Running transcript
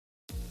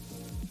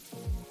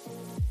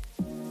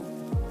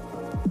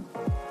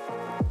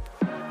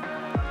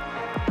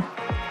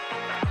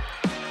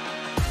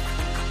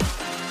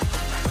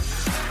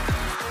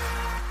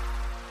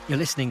You're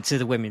listening to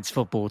the Women's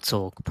Football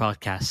Talk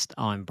podcast.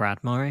 I'm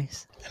Brad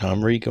Morris. And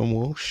I'm Regan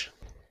Walsh.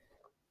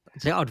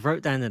 So I'd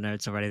wrote down the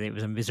notes already that it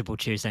was a miserable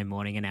Tuesday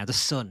morning, and now the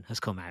sun has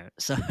come out.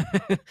 So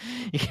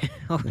you can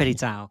already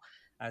tell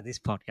how this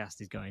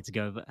podcast is going to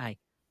go. But hey,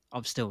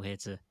 I'm still here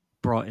to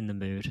brighten the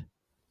mood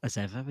as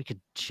ever. We could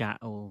chat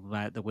all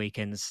about the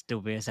weekend's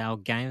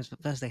WSL games.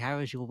 But firstly, how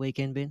has your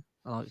weekend been?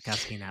 I like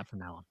asking that from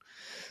now on.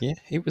 Yeah,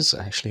 it was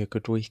actually a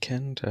good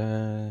weekend.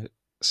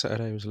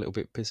 Saturday was a little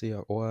bit busy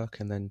at work,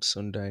 and then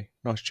Sunday,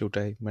 nice chill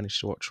day.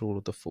 Managed to watch all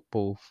of the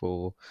football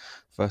for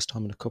first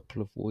time in a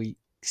couple of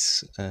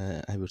weeks.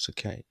 Able to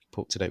keep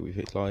up to date with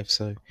it live.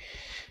 So,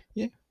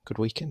 yeah, good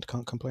weekend.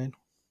 Can't complain.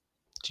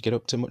 Did you get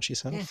up to much Yeah.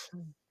 yourself?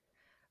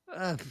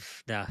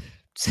 No.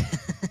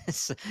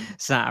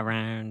 Sat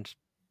around.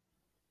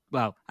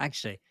 Well,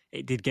 actually,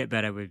 it did get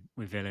better with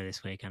Villa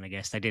this weekend, I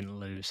guess. They didn't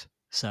lose.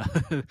 So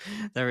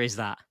there is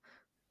that.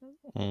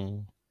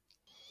 Mm.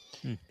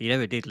 You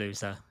never did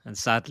lose, though. And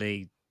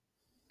sadly,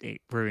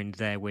 it ruined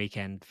their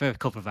weekend for a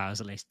couple of hours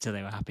at least until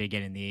they were happy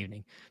again in the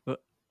evening.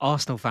 But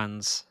Arsenal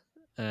fans,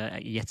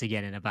 yet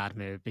again, in a bad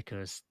mood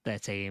because their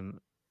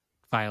team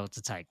failed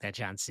to take their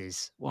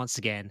chances. Once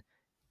again,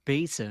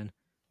 beaten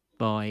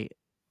by a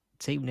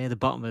team near the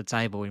bottom of the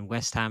table in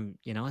West Ham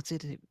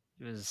United. It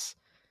was.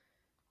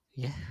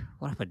 Yeah,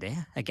 what happened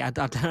there? Again, I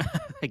don't know.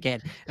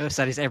 Again, I've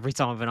said this every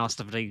time I've been asked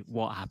to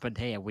what happened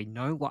here. We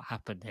know what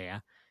happened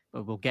here,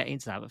 but we'll get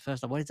into that. But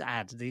first, I wanted to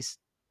add this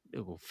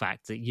little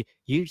fact that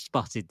you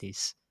spotted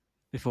this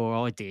before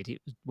I did.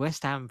 It was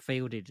West Ham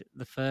fielded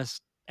the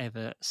first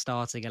ever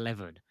starting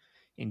 11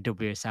 in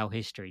WSL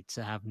history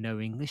to have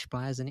no English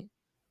players in it.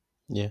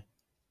 Yeah,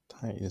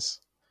 that is.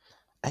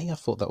 I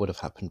thought that would have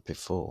happened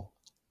before.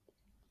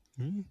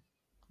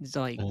 It's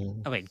like,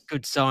 Um, I mean,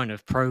 good sign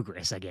of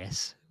progress, I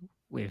guess,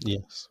 with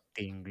yes.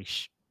 the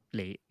English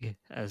league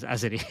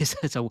as it is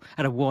at a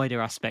wider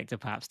aspect of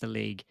perhaps the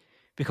league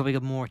becoming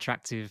a more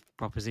attractive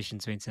proposition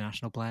to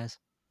international players.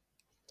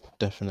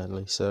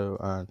 Definitely. So,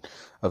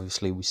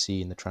 obviously, we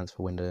see in the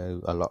transfer window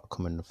a lot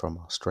coming from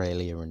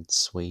Australia and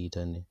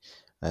Sweden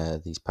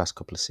these past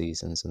couple of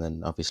seasons. And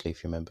then, obviously,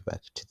 if you remember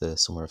back to the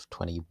summer of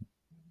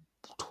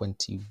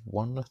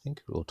 2021, I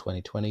think, or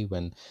 2020,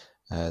 when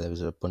there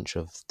was a bunch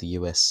of the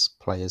US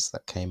players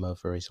that came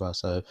over as well.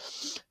 So,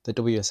 the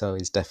WSL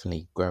is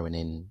definitely growing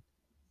in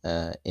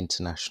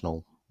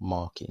international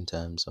market in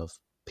terms of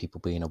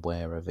people being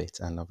aware of it.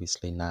 And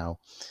obviously, now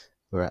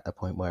we're at a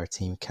point where a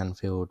team can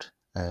field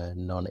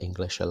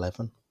non-English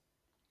 11.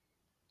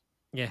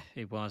 Yeah,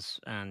 it was,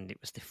 and it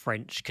was the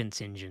French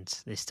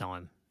contingent this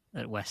time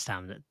at West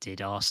Ham that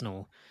did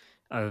Arsenal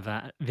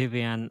over.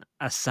 Viviane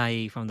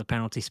Assaye from the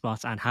penalty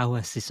spot and Hawa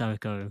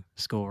Sissoko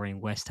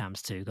scoring West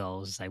Ham's 2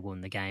 goals as they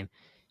won the game.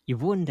 You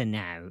wonder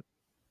now,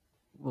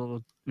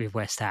 well, with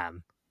West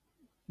Ham,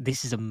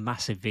 this is a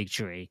massive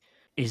victory.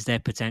 Is there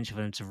potential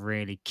for them to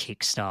really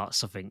kickstart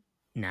something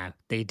now?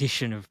 The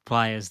addition of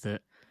players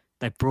that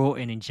they brought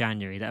in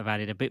January that have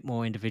added a bit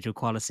more individual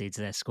quality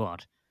to their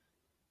squad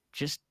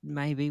just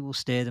maybe will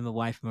steer them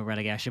away from a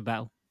relegation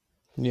battle.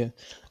 Yeah,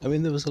 I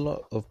mean, there was a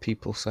lot of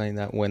people saying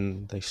that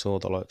when they saw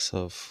the likes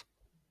of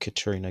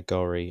Katrina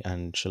Gori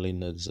and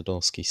Shalina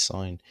Zadorski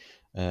sign,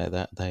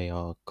 that they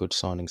are good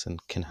signings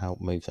and can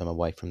help move them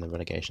away from the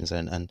relegation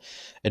zone. And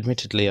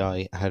admittedly,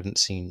 I hadn't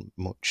seen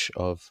much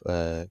of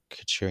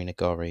Katrina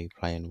Gori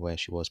playing where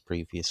she was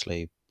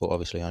previously, but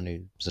obviously I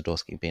knew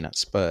Zadorski being at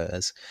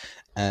Spurs,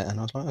 and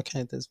I was like,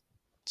 okay, there's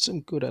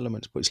some good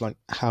elements, but it's like,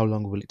 how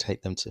long will it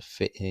take them to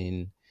fit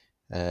in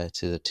to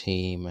the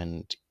team?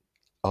 And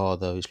are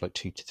those like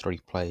 2 to 3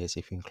 players,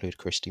 if you include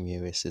Christy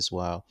Mewis as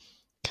well,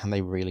 can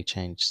they really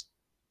change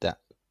that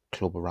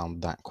club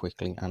around that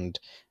quickly? And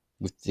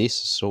with this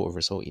sort of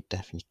result, it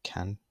definitely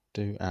can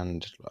do.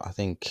 And I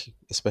think,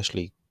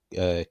 especially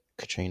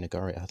Katrina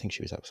Gurry, I think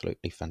she was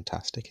absolutely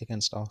fantastic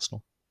against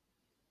Arsenal.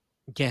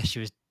 Yeah, she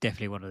was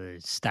definitely one of the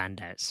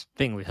standouts.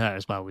 Thing with her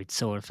as well, we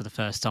saw her for the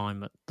first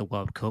time at the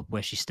World Cup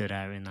where she stood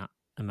out in that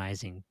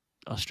amazing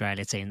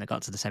Australia team that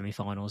got to the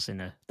semi-finals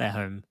in their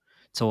home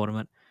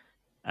tournament.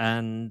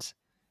 And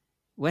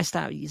West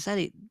Ham, you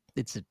said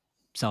it's a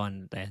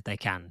sign that they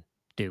can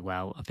do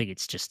well. I think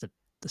it's just the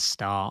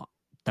start,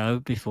 though,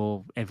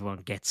 before everyone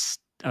gets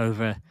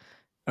over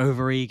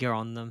eager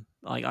on them.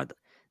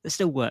 There's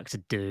still work to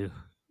do.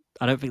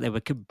 I don't think they were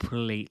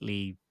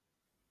completely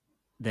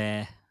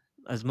there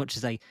as much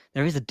as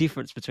there is a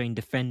difference between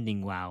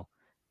defending well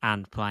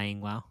and playing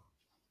well.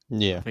 I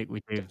Yeah, think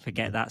we do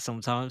forget definitely. that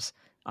sometimes.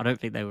 I don't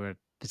think they were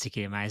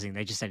particularly amazing.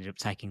 They just ended up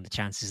taking the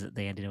chances that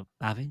they ended up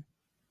having.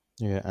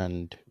 Yeah,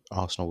 and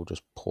Arsenal will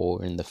just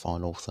pour in the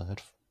final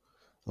third.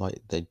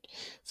 Like they,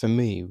 for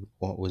me,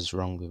 what was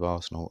wrong with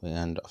Arsenal,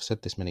 and I've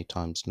said this many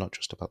times, not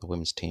just about the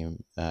women's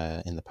team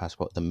in the past,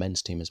 but the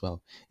men's team as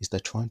well, is they're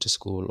trying to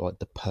score like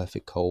the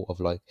perfect goal of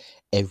like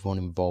everyone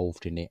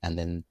involved in it, and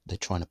then they're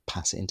trying to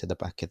pass it into the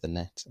back of the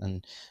net,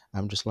 and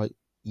I'm just like,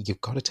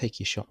 you've got to take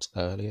your shots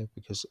earlier,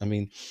 because I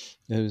mean,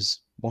 there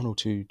was 1 or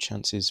 2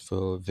 chances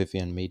for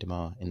Vivian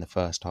Miedema in the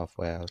first half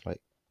where I was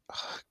like,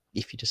 "Ugh,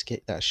 if you just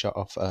get that shot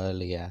off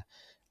earlier,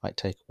 like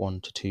take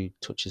 1 to 2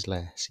 touches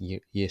less,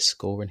 you're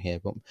scoring here.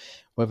 But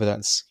whether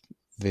that's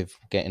Viv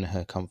getting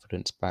her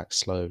confidence back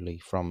slowly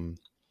from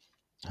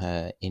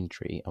her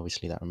injury,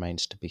 obviously that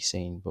remains to be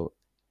seen. But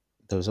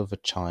those other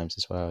times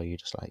as well, you're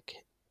just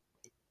like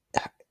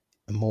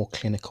a more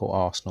clinical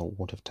Arsenal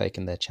would have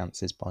taken their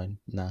chances by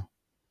now.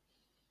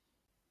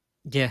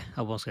 Yeah,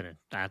 I was going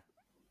to add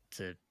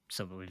to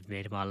something we've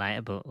made about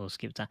later, but we'll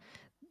skip that.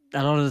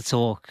 A lot of the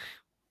talk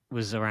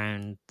was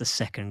around the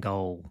second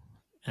goal,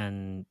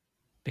 and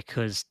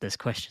because there's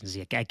questions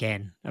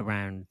again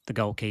around the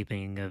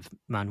goalkeeping of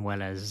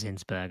Manuela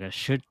Zinsberger.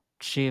 Should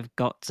she have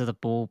got to the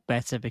ball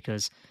better?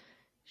 Because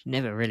she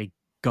never really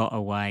got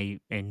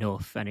away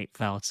enough, and it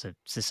fell to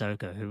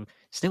Sissoko, who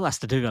still has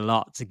to do a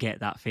lot to get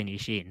that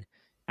finish in.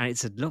 And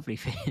it's a lovely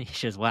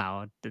finish as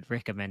well. I'd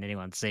recommend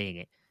anyone seeing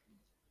it.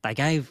 They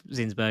gave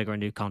Zinsberger a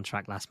new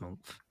contract last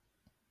month,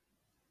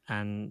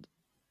 and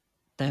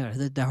there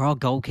are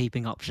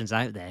goalkeeping options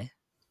out there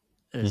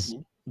as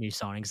Hmm. new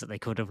signings that they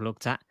could have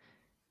looked at,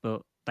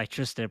 but they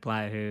trusted a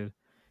player who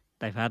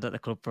they've had at the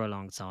club for a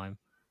long time,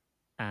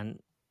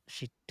 and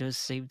she does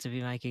seem to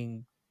be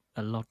making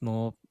a lot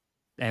more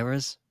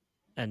errors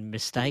and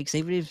mistakes,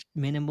 even if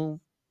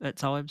minimal at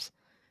times.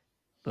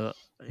 But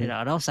and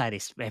I'll say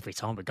this every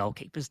time with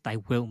goalkeepers, they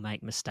will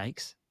make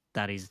mistakes.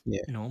 That is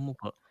Yeah, normal.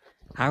 But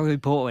how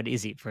important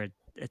is it for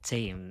a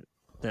team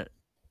that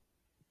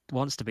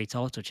wants to be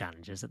title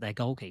challengers that their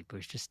goalkeeper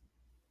is just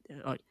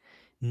like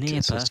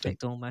near consistent.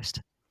 perfect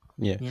almost?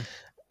 Yeah, Yeah.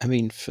 I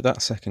mean, for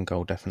that second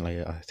goal,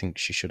 definitely, I think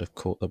she should have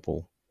caught the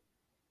ball.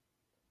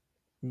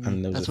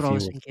 And That's what I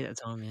was thinking at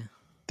the time, yeah.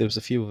 there was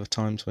a few other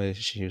times where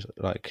she was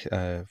like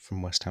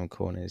from West Ham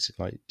corners,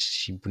 like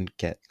she wouldn't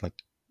get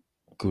like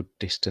good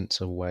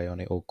distance away on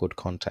it or good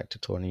contact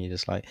at all, and you're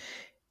just like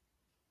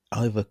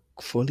either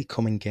fully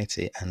come and get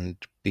it and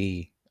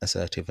be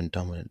assertive and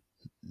dominant,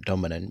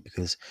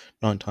 because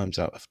 9 times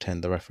out of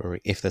 10 the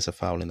referee, if there's a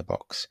foul in the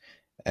box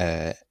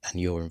and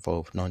you're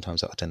involved, 9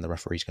 times out of 10 the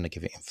referee's going to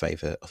give it in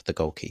favour of the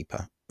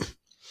goalkeeper.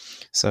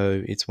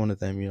 So it's one of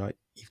them. You're like,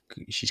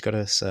 she's got to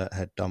assert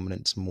her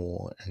dominance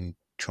more and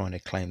trying to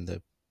claim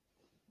the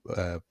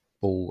uh,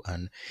 ball,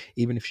 and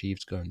even if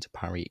she's going to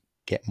parry,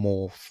 get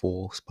more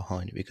force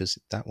behind it, because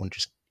that one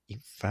just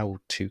it fell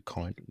too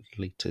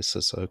kindly to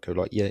Sissoko.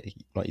 Like, yeah,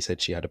 like you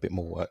said, she had a bit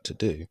more work to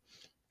do,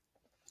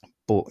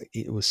 but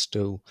it was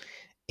still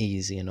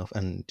easy enough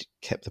and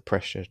kept the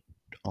pressure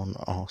on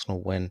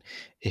Arsenal. When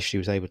if she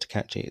was able to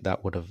catch it,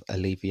 that would have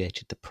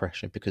alleviated the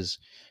pressure, because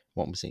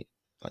what was it,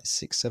 like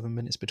 6-7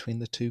 minutes between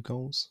the two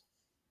goals?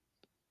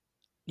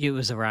 It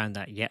was around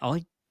that, yeah.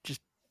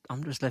 Just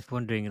I'm just left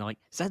wondering, like,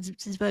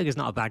 Zinsberger's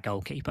not a bad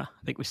goalkeeper.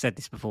 I think we've said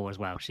this before as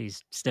well.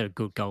 She's still a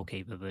good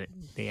goalkeeper, but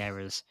the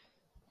errors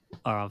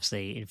are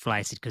obviously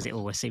inflated because it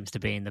always seems to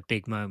be in the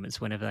big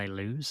moments whenever they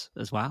lose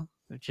as well,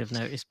 which I've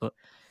noticed. But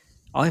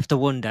I have to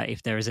wonder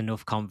if there is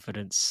enough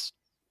confidence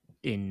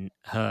in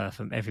her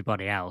from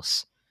everybody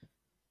else,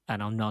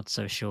 and I'm not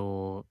so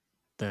sure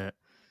that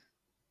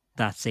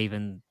that's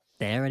even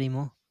there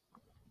anymore.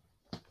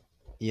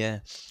 Yeah,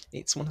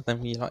 it's one of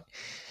them. You like,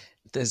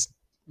 there's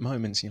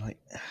moments you're like,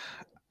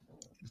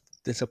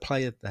 there's a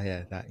player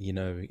there that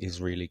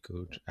is really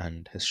good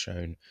and has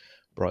shown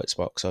bright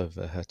sparks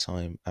over her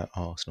time at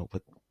Arsenal,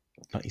 but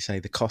like you say,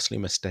 the costly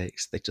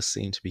mistakes, they just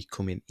seem to be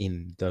coming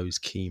in those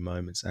key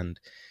moments, and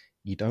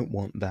you don't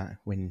want that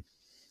when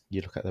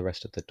you look at the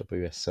rest of the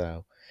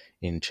WSL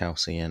in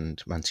Chelsea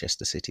and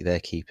Manchester City. Their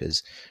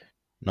keepers,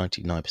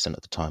 99%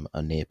 of the time,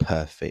 are near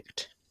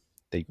perfect.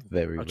 They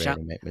very Oh,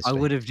 rarely make I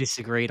would mistakes. have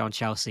disagreed on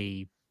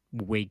Chelsea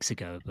weeks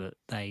ago, but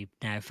they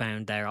now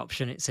found their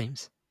option, it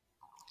seems.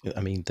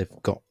 I mean, they've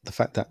got the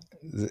fact that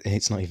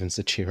it's not even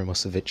Zachira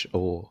Musovic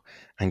or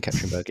Anne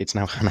Katrinberg. It's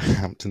now Hannah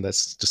Hampton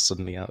that's just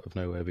suddenly out of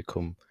nowhere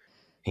become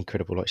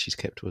incredible. Like, she's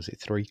kept, was it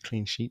 3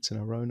 clean sheets in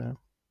a row now?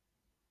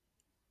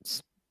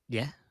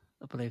 Yeah,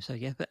 I believe so,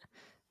 yeah. But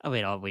I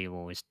mean, we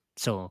always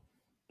saw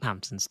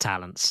Hampton's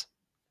talents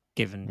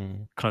given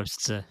Mm, close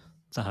to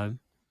home,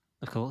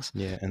 of course.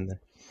 yeah,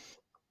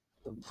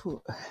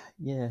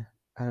 yeah,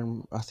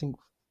 I think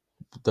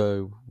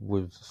though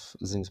with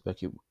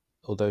Zingsbeck,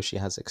 although she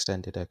has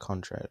extended her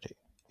contract,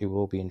 it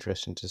will be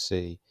interesting to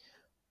see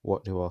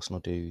what do Arsenal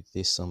do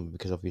this summer,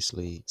 because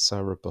obviously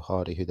Sarah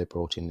Buhardi, who they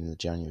brought in the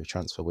January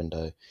transfer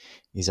window,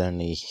 is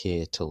only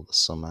here till the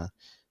summer.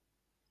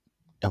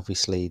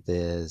 Obviously,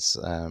 there's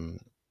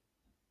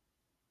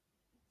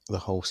the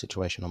whole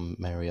situation on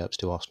Mary Earps.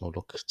 Do Arsenal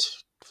look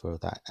for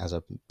that as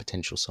a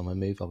potential summer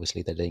move?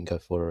 Obviously, they didn't go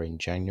for her in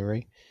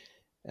January.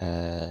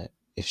 Uh,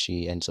 if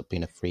she ends up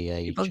being a free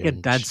If I could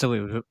agent, add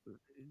something,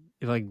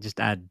 if I could just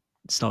add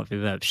slightly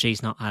with that,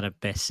 she's not had a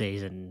best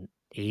season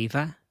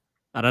either.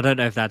 And I don't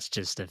know if that's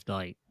just if,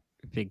 like,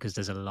 because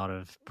there's a lot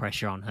of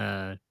pressure on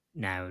her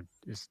now.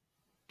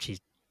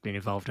 She's been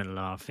involved in a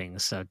lot of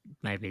things, so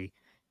maybe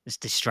there's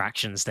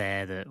distractions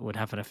there that would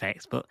have an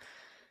effect. But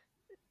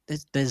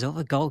there's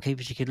other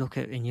goalkeepers you could look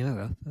at in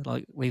Europe.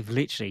 Like, we've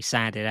literally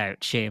sounded out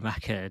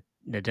Chiamaka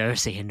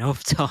Nadersi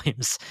enough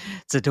times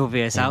to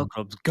WSL mm,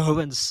 clubs. Go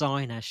and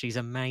sign her. She's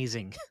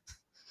amazing.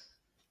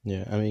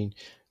 Yeah, I mean,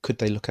 could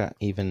they look at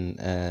even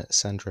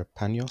Sandra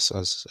Panos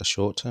as a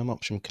short-term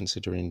option,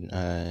 considering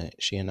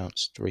she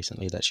announced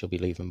recently that she'll be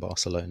leaving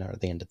Barcelona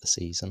at the end of the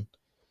season?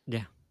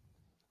 Yeah.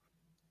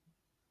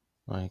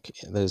 Like,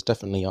 there's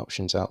definitely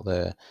options out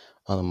there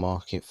on the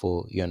market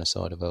for United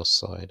of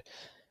side.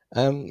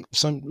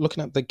 So I'm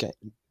looking at the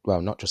game,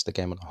 well, not just the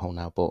game on the whole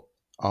now, but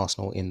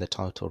Arsenal in the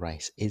title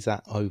race. Is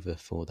that over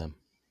for them?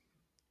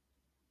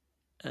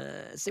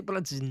 Simple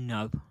answer is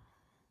no.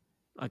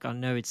 Like, I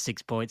know it's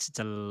 6 points. It's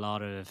a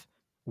lot of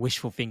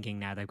wishful thinking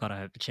now. They've got to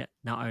hope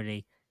not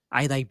only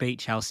they beat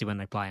Chelsea when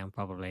they play them,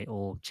 probably,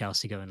 or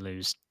Chelsea go and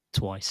lose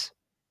twice,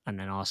 and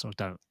then Arsenal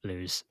don't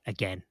lose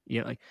again.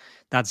 Like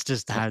that's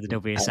just how the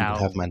And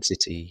have WSL. Man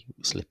City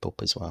slip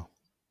up as well?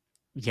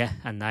 Yeah,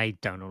 and they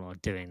don't know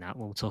what doing that.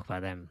 We'll talk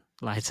about them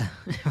later.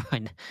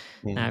 Right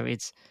Yeah. now,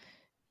 it's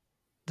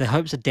the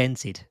hopes are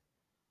dented,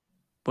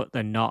 but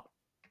they're not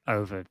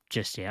over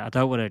just yet. I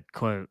don't want to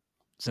quote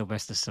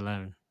Sylvester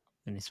Stallone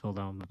in this film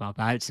I'm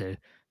about to.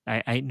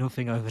 Ain't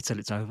nothing over till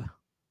it's over.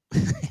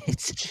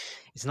 it's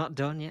it's not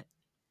done yet,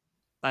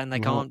 and they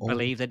Well, can't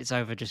believe that it's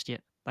over just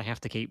yet. They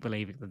have to keep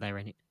believing that they're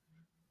in it.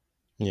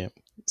 yeah.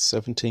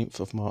 17th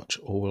of March,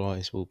 all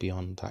eyes will be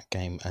on that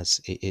game as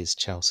it is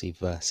Chelsea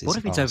What versus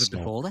if it's over Arsenal.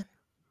 before then?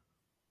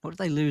 What if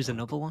they lose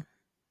another one?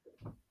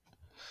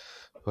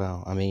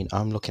 Well, I mean,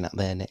 I'm looking at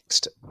their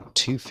next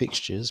two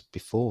fixtures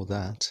before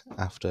that,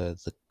 after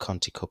the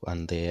Conti Cup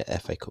and the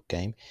FA Cup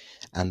game,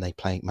 and they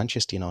play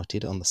Manchester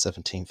United on the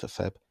 17th of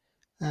Feb,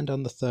 and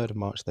on the 3rd of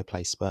March they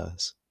play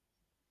Spurs.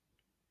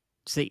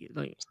 See,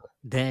 like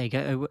there you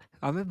go.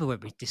 I remember when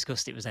we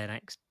discussed it was their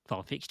next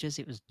four fixtures.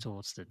 It was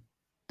towards the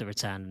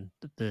return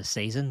of the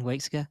season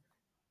weeks ago.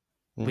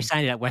 We Mm,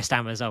 signed it at West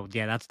Ham as, oh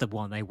yeah, that's the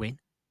one they win,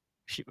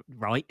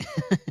 right?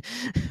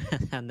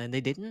 And then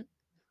they didn't.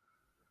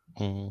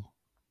 mm,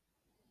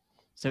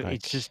 So it's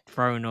like, just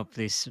thrown up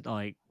this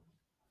like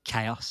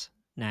chaos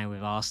now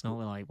with Arsenal.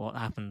 Like, what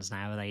happens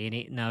now? Are they in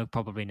it? No,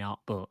 probably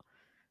not. But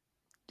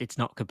it's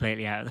not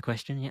completely out of the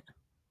question yet.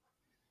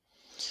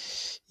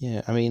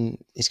 yeah, I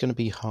mean, it's going to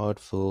be hard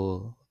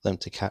for them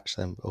to catch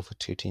them over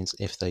two teams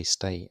if they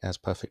stay as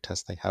perfect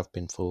as they have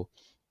been for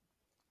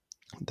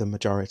the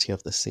majority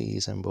of the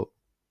season. But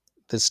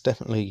there's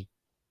definitely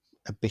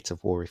a bit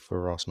of worry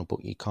for Arsenal,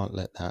 but you can't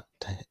let that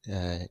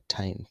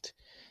taint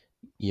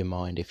your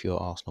mind. If you're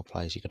Arsenal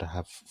players, you've got to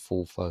have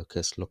full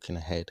focus looking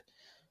ahead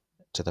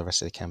to the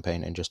rest of the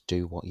campaign and just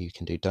do what you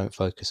can do. Don't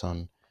focus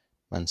on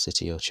Man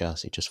City or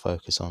Chelsea, just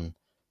focus on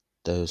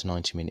those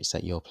 90 minutes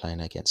that you're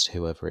playing against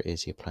whoever it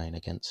is you're playing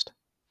against.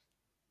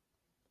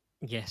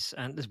 Yes,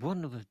 and there's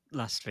one other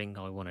last thing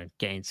I want to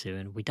get into,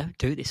 and we don't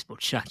do this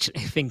much actually.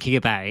 Thinking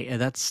about it,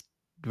 and that's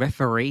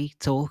referee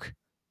talk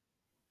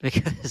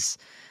because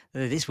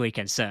this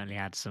weekend certainly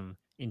had some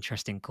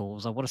interesting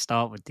calls. I want to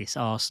start with this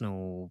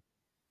Arsenal,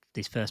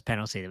 this first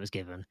penalty that was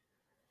given.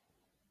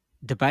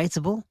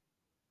 Debatable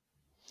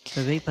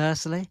for me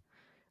personally.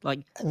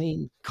 Like I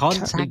mean,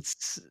 Catley,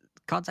 contact,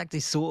 contact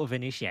is sort of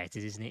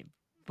initiated, isn't it?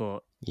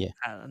 But yeah,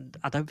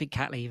 I don't think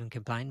Catley even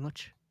complained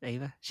much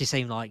either. She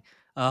seemed like,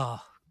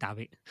 oh damn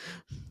it.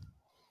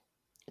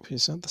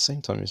 because at the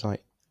same time, it's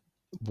like,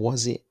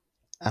 was it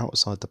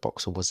outside the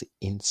box or was it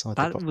inside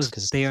the That box?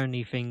 was the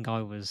only thing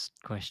I was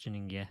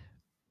questioning, yeah.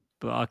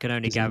 But I can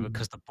only Because I gather mean,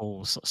 because the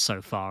ball's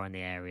so far in the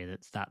area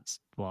that's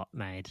what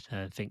made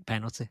her think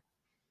penalty.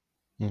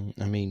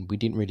 I mean, we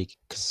didn't really,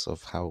 because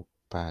of how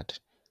bad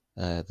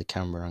the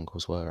camera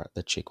angles were at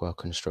the Chigwell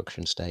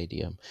Construction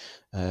Stadium,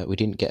 we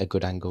didn't get a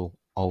good angle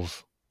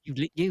of You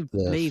the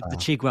leave the foul.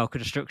 Chigwell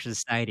Construction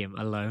Stadium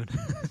alone.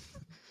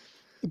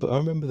 But I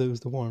remember there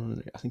was the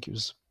one, I think it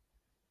was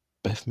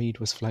Beth Mead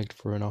was flagged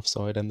for an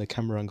offside, and the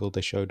camera angle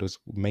they showed us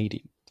made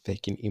it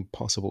fucking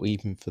impossible,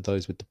 even for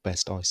those with the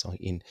best eyesight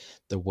in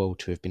the world,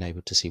 to have been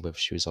able to see whether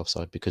she was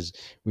offside because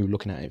we were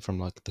looking at it from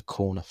like the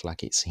corner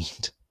flag, it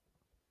seemed.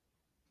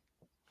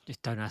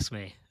 Just don't ask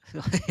me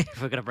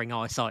if we're going to bring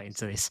eyesight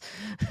into this.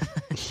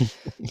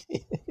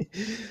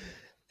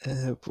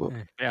 But It was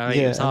yeah, I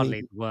mean,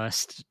 hardly the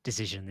worst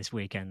decision this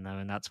weekend, though,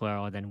 and that's where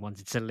I then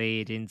wanted to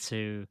lead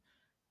into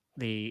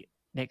the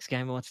next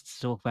game I wanted to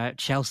talk about.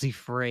 Chelsea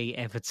 3,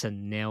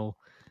 Everton nil.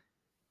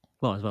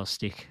 Well, as well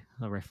stick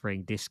a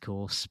refereeing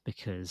discourse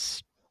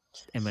because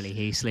Emily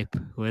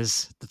Heaslip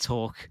was the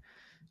talk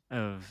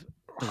of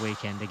the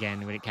weekend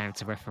again when it came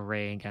to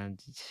refereeing.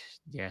 And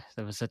yeah,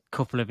 there was a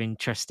couple of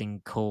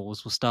interesting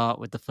calls. We'll start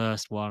with the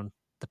first one,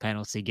 the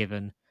penalty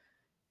given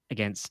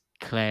against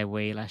Claire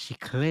Wheeler. She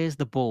clears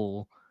the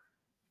ball,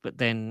 but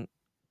then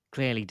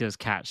clearly does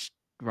catch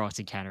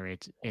Wrighty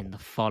Cannerid in the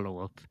follow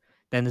up.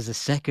 Then there's a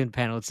second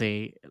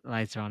penalty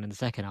later on in the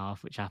second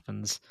half, which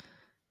happens.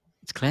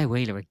 It's Claire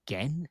Wheeler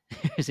again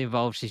who's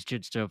involved. She's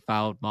judged to have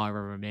fouled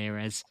Myra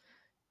Ramirez.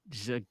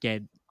 Which is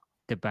again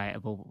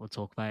debatable, but we'll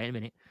talk about it in a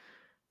minute.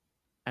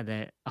 And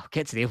then I'll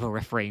get to the other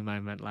referee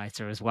moment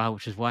later as well,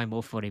 which is way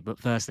more funny. But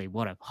firstly,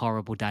 what a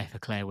horrible day for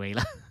Claire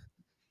Wheeler.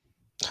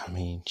 I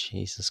mean,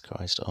 Jesus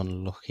Christ,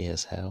 unlucky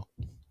as hell.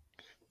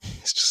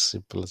 It's just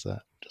simple as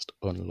that. Just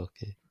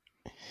unlucky.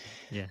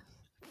 Yeah.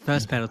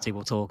 First penalty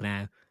we'll talk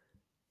now.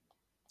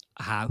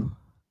 How?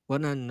 Well,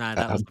 no,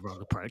 that I, was the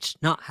wrong approach.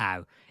 Not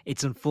how.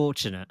 It's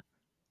unfortunate.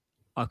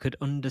 I could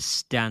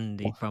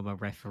understand it from a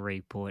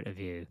referee point of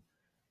view,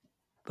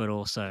 but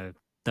also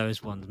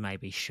those ones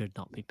maybe should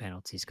not be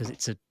penalties because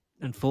it's an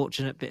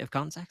unfortunate bit of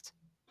contact.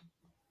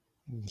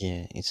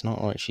 yeah, it's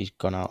not like she's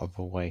gone out of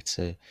her way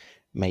to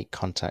make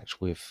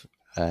contact with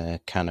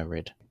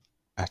Canarid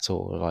at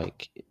all.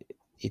 Like,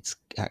 it's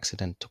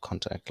accidental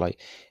contact. Like,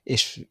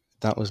 if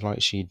that was like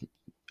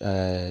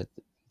uh,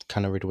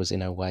 Canarid was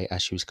in her way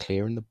as she was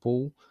clearing the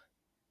ball,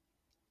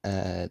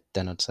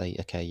 then I'd say,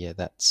 okay, yeah,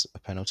 that's a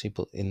penalty.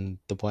 But in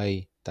the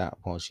way that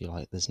was, you're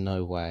like, there's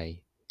no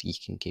way you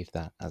can give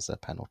that as a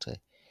penalty.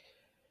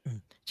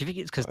 Do you think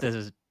it's because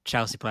there's a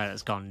Chelsea player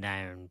that's gone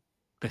down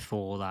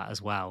before that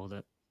as well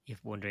that you're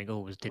wondering,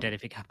 oh, did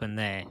anything happen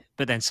there?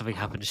 But then something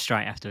happened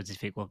straight afterwards. You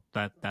think, well,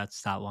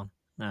 that's that one,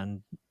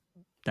 and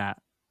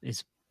that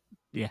is,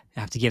 yeah, you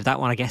have to give that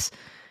one, I guess.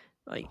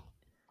 Like,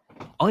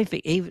 I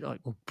think even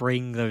like we'll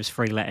bring those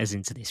three letters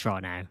into this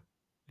right now,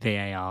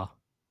 VAR.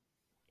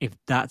 If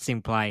that's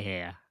in play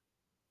here,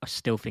 I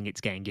still think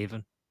it's getting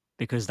given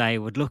because they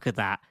would look at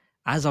that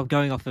as I'm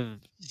going off of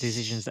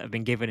decisions that have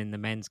been given in the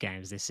men's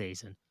games this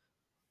season.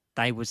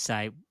 They would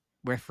say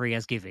referee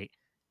has give it,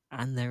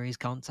 and there is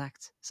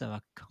contact, so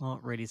I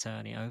can't really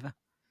turn it over.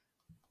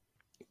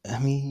 I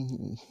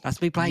mean,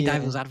 That's me playing yeah,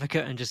 devil's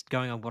advocate and just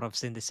going on what I've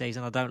seen this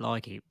season. I don't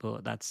like it,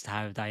 but that's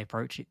how they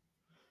approach it.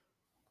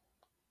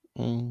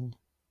 mm,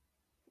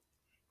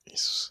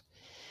 it's,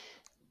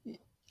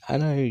 I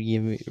know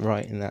you're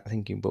right in that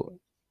thinking, but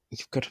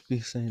you've got to be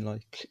saying,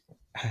 like,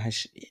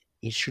 has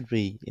it should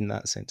be in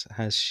that sense.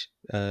 Has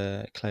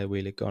Claire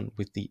Wheeler gone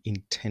with the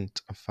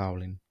intent of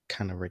fouling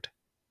Canarid?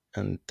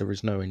 And there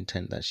is no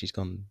intent that she's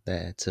gone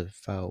there to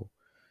foul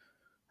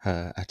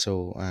her at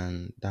all.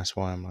 And that's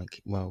why I'm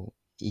like, well,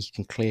 you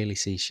can clearly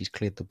see she's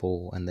cleared the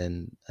ball, and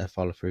then a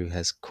follow through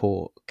has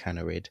caught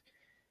Canarid.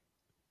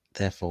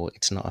 Therefore,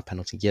 it's not a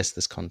penalty. Yes,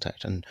 there's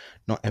contact, and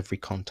not every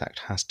contact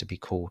has to be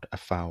called a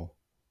foul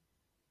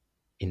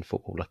in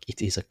football. Like,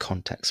 it is a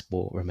contact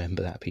sport.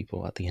 Remember that,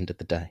 people. At the end of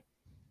the day,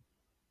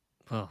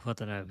 Well, I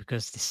don't know,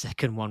 because the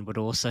second one would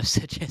also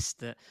suggest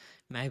that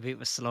maybe it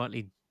was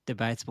slightly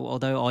debatable.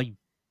 Although I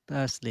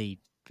personally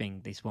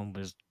think this one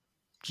was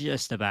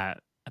just about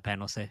a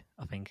penalty.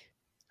 I think.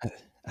 I,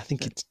 I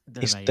think But it's I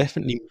don't know it's about you.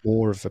 definitely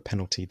more of a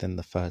penalty than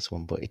the first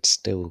one, but it's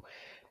still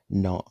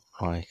not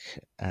like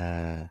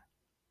a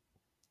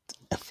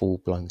full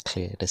blown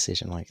clear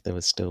decision. Like, there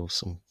was still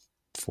some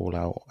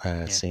fallout,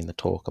 Yeah, seeing the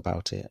talk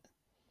about it.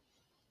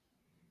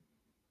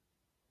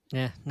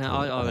 yeah. No,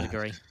 But I would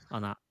agree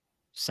on that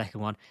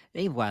second one.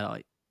 Either way,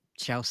 like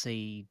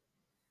Chelsea,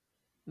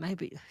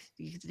 maybe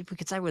if we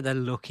could say where they're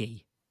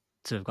lucky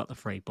to have got the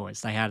 3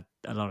 points. They had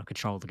a lot of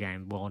control of the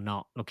game while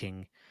not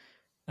looking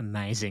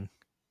amazing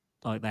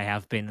like they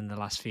have been in the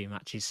last few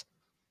matches.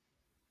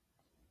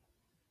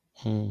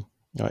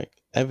 like,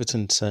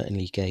 Everton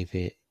certainly gave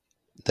it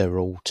their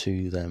all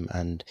to them,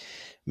 and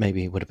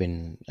maybe it would have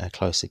been a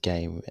closer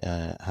game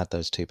had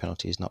those two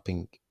penalties not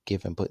been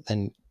given. But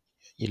then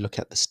you look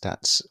at the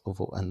stats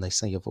and they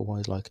say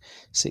otherwise. Like,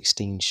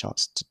 16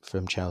 shots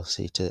from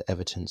Chelsea to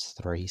Everton's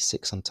 3,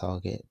 6 on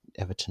target.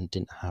 Everton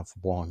didn't have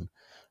one.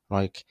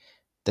 Like,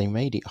 they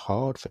made it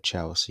hard for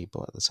Chelsea,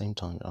 but at the same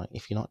time, like,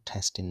 if you're not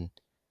testing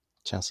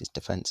Chelsea's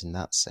defence in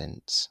that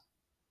sense,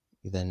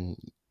 then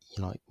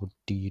you're like, well,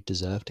 do you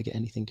deserve to get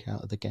anything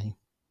out of the game?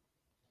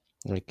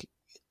 Like,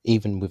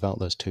 even without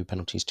those two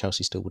penalties,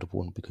 Chelsea still would have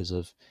won because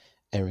of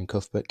Aaron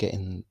Cuthbert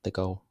getting the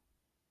goal.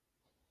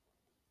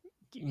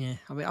 Yeah,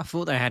 I mean, I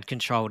thought they had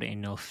controlled it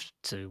enough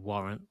to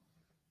warrant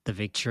the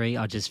victory.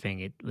 I just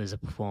think it was a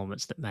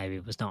performance that maybe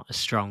was not as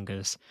strong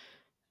as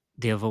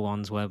the other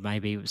ones where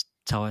maybe it was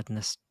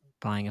tiredness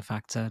playing a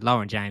factor.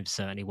 Lauren James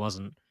certainly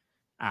wasn't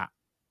at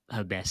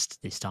her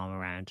best this time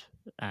around,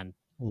 and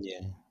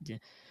Yeah, yeah,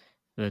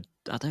 but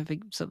I don't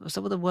think some of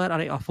the word.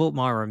 I thought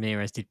Myra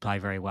Ramirez did play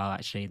very well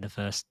actually in the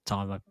first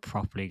time I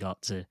properly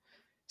got to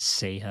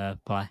see her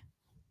play.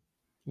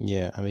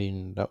 yeah. I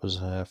mean, that was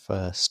her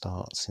first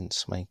start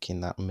since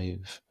making that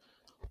move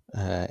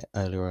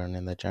earlier on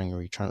in the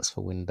January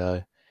transfer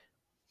window.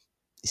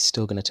 It's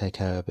still going to take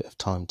her a bit of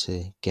time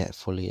to get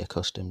fully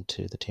accustomed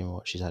to the team.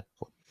 What she's had,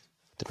 what,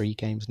 3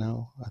 games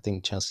now? I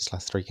think Chelsea's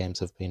last 3 games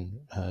have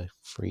been her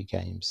 3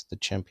 games. The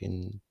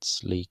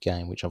Champions League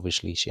game, which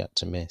obviously she had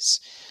to miss,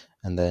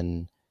 and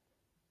then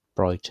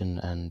Brighton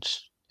and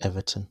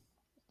Everton.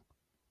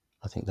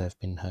 I think they've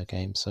been her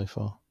games so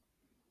far.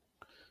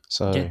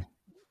 Yeah, So,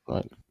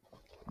 like,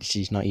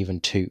 she's not even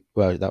too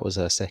well. That was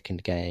her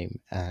second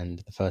game, and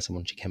the first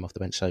one she came off the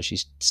bench. So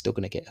she's still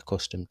going to get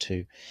accustomed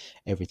to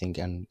everything,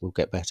 and will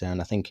get better.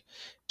 And I think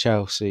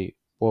Chelsea,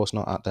 whilst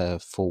not at their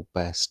full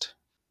best,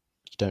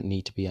 you don't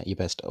need to be at your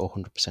best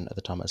 100% of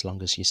the time, as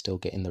long as you're still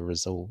getting the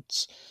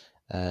results,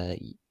 uh,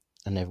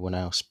 and everyone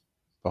else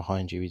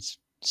behind you is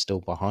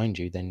still behind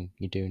you. Then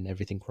you're doing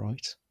everything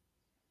right.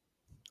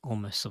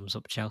 almost sums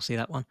up Chelsea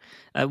that one.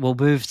 We'll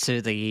move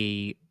to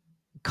the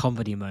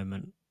comedy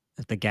moment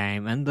of the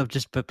game and the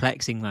just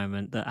perplexing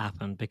moment that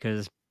happened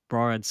because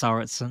Brian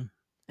Sorensen,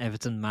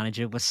 Everton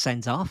manager, was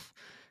sent off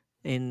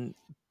in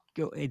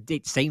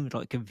it seemed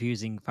like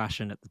confusing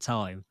fashion at the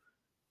time,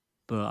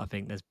 but I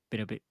think there's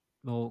been a bit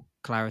more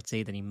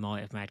clarity than he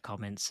might have made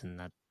comments, and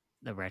that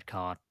the red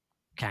card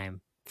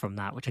came from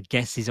that, which I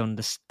guess is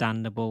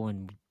understandable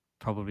and would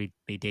probably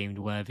be deemed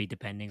worthy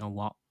depending on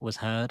what was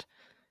heard.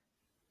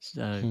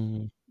 So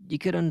Hmm. you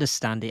could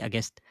understand it. I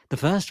guess the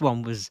first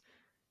one was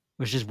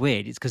just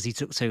weird. It's because he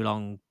took too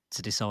long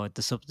to decide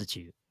the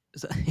substitute.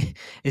 So,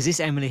 is this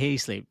Emily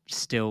Heasley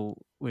still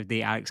with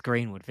the Alex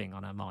Greenwood thing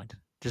on her mind?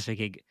 Just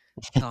thinking,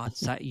 God,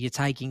 you're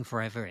taking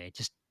forever here.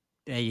 Just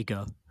there you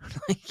go.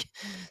 Like,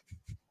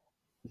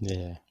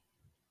 Yeah,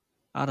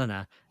 I don't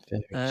know.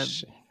 very, Um,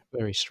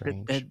 very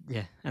strange.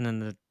 yeah, and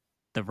then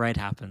the red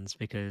happens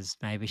because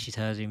maybe she's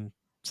heard him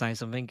say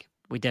something.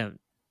 We don't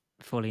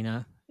fully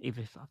know.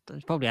 Even if there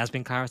probably has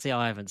been clarity,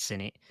 I haven't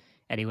seen it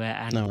anywhere.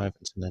 And No, I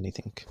haven't seen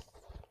anything.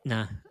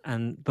 no,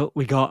 and but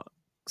we got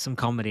some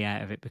comedy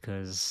out of it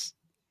because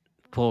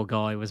poor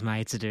guy was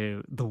made to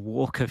do the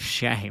walk of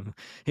shame.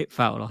 It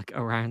felt like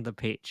around the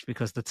pitch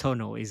because the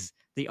tunnel is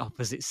the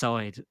opposite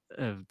side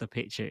of the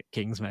pitch at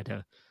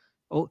Kingsmeadow.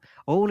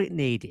 All it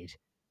needed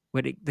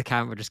when the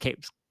camera just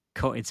keeps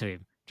cutting to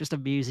him, just a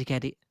music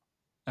edit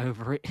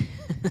over it.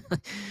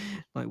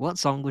 Like, what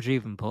song would you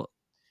even put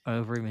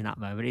over him in that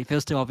moment? It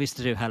feels too obvious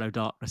to do "Hello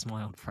Darkness,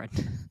 My Old Friend."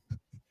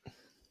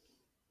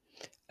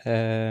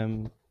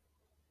 Um,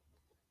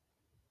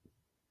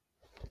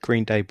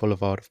 Green Day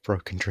Boulevard of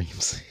Broken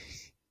Dreams.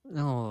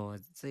 Oh,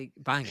 it's a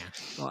banger.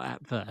 Like,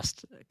 at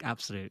first,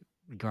 absolute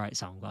great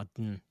song, but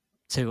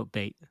too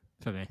upbeat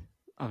for me.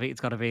 I think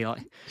it's got to be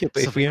like Yeah,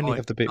 but if something we only quite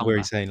have the bit where somber.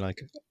 he's saying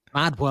like,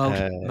 Mad World,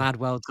 uh, Mad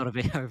World's got to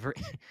be over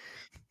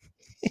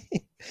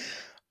it.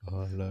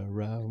 all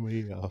around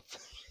me up.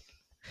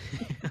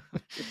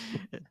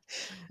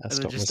 I And then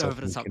stopped just myself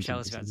over the from top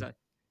Chelsea continuing. fans like,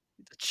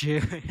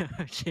 cheering,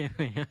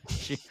 cheering,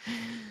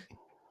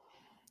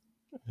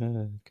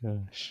 Oh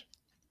gosh,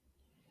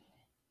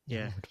 that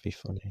yeah. would be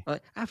funny.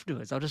 Like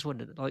afterwards, I just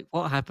wondered, like,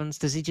 what happens?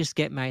 Does he just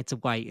get made to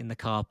wait in the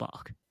car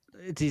park?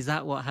 Is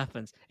that what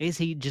happens? Is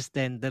he just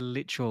then the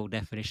literal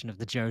definition of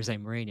the Jose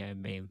Mourinho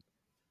meme,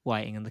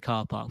 waiting in the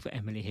car park for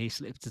Emily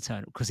Heaslip to turn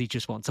up because he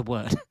just wants a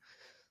word?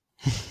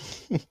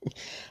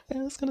 I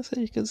was gonna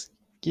say because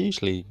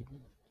usually,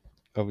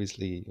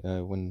 obviously,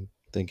 when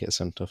they get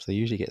sent off, they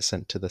usually get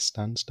sent to the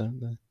stands, don't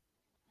they?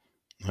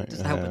 Like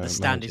Does help that the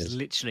stand is managers.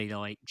 literally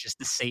like just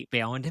the seat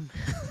behind him.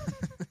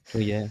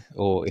 Well, yeah.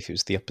 Or if it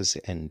was the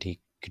opposite end, he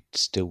could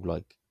still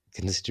like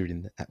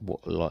considering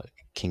what like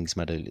King's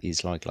Meadow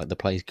is like the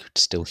players could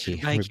still Should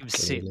hear make him him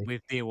sit clearly.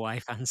 with the away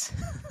fans.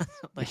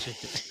 That's what they should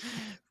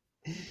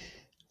do.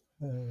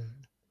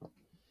 Uh,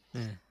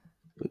 Yeah.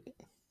 but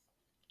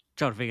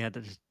Trying to figure out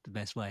the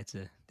best way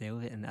to deal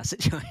with it in that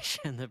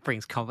situation that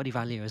brings comedy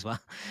value as well.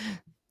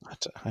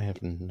 I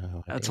have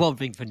no That's idea. one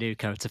thing for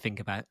Nuko to think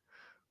about.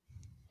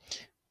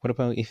 What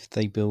about if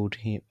they build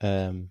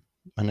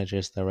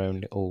managers their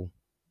own little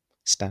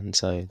stand,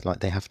 so like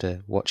they have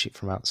to watch it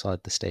from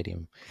outside the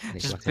stadium, and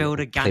it's Just like a build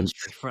a little plinth.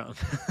 gantry from.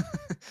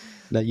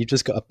 No, you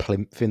just got a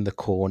plinth in the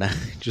corner,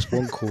 just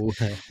one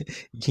corner.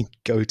 You can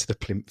go to the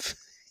plinth.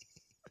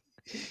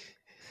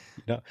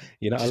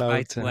 You're not Just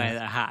made allowed to wear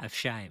a hat of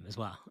shame as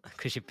well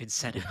because you've been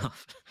sent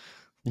off.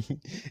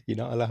 you're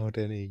not allowed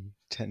any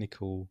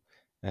technical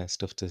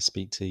stuff to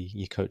speak to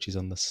your coaches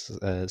on the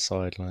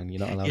sideline. You're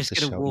not You're allowed just to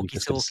gonna shout. You've walkie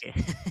just got to,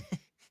 talkie.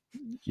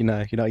 you're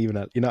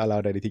not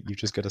allowed anything. You've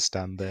just got to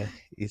stand there.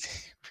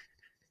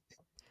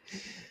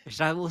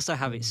 Should I also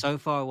have it so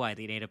far away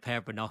that you need a pair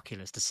of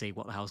binoculars to see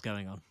what the hell's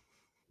going on?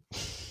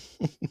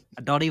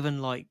 And not even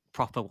like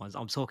proper ones.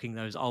 I'm talking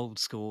those old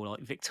school,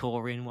 like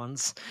Victorian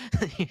ones.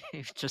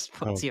 You just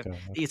put Oh to god.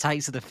 you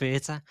take to the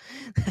theatre.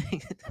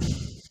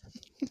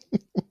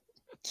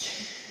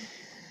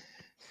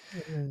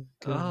 Oh,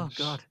 Oh gosh.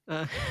 god.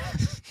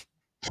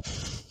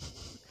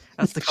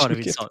 That's the kind Should of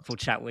we get? insightful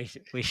chat we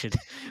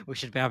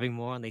should be having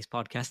more on these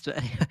podcasts. But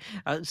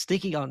anyway,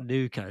 sticking on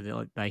Nuco,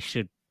 like they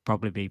should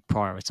probably be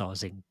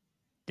prioritising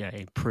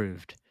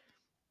improved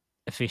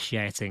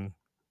officiating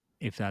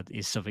if that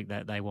is something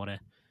that they want to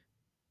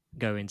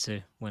go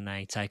into when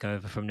they take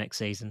over from next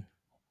season.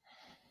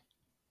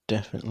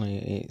 Definitely,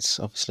 it's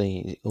obviously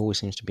it always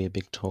seems to be a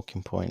big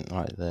talking point,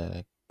 like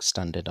the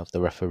standard of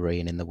the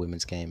refereeing in the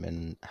women's game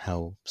and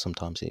how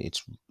sometimes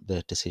it's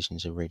the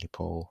decisions are really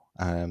poor.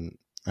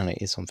 And it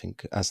is something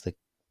as the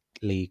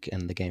league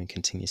and the game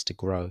continues to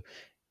grow,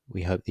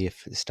 we hope the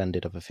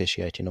standard of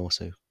officiating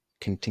also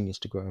continues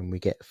to grow and we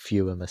get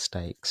fewer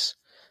mistakes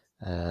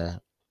uh,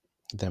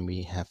 than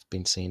we have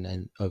been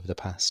seeing over the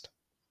past.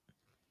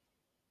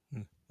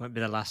 Won't be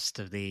the last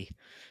of the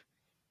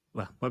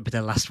won't be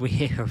the last we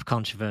hear of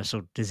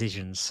controversial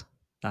decisions.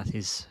 That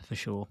is for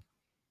sure.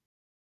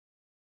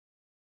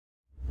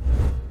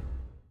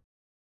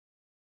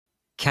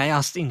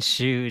 Chaos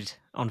ensued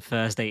on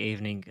Thursday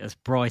evening as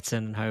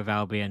Brighton and Hove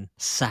Albion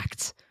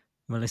sacked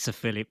Melissa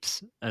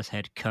Phillips as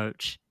head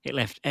coach. It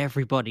left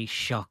everybody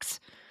shocked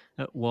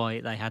at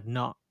why they had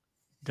not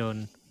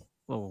done,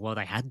 well,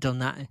 they had done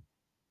that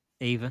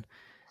even,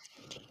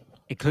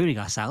 including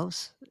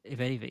ourselves, if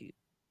anything.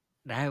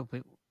 Now,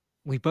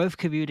 we both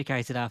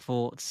communicated our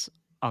thoughts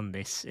on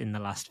this in the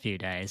last few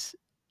days.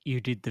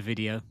 You did the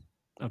video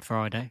on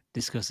Friday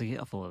discussing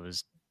it. I thought it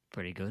was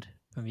pretty good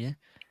from you.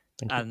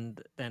 Thank you.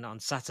 And then on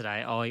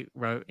Saturday, I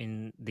wrote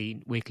in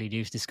the weekly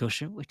news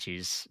discussion, which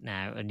is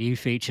now a new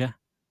feature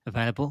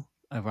available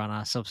over on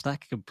our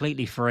Substack,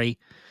 completely free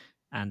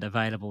and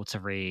available to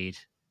read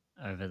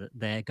over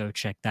there. Go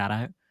check that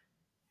out.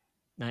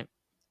 Now,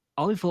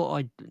 I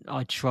thought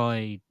I'd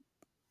try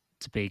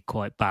to be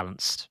quite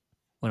balanced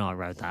when I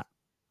wrote that,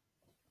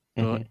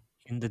 Hmm. but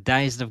in the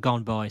days that have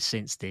gone by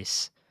since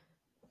this,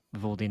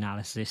 with all the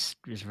analysis,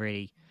 just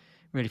really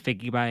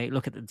thinking about it,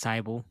 look at the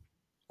table,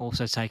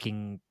 also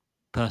taking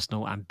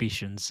personal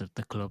ambitions of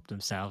the club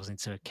themselves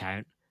into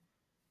account.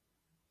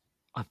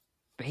 I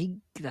think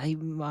they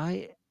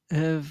might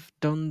have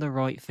done the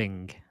right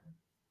thing,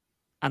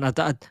 and I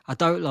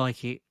don't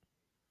like it.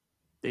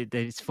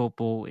 It's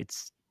football.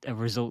 It's a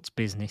results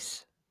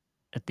business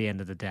at the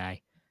end of the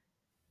day.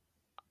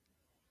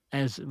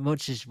 As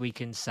much as we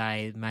can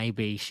say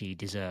maybe she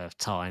deserved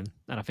time,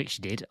 and I think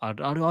she did,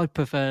 I'd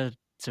prefer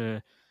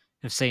to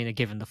have seen her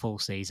given the full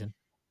season.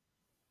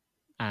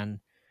 And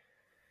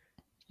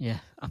yeah,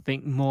 I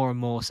think more and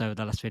more so with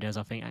the last videos,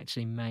 I think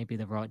actually maybe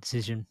the right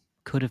decision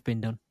could have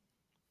been done.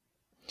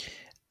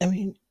 I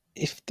mean,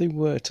 if they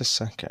were to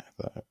sack her,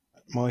 though,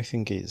 my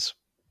thing is,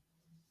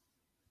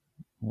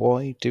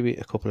 why do it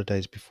a couple of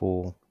days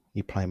before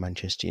you play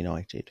Manchester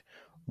United?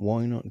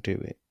 Why not do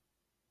it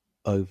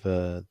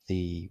over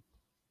the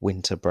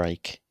winter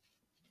break?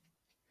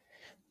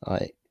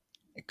 I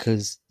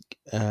Because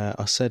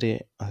I said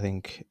it, I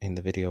think, in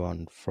the video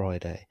on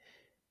Friday,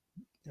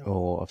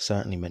 or I've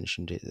certainly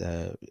mentioned it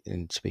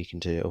in speaking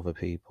to other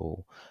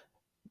people.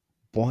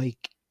 Why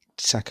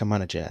sack a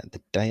manager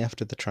the day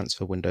after the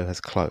transfer window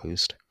has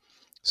closed?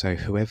 So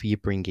whoever you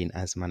bring in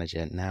as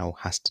manager now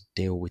has to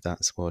deal with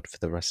that squad for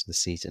the rest of the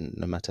season,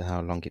 no matter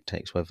how long it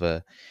takes.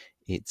 Whether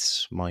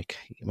it's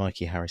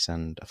Mikey Harris,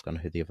 and I forgot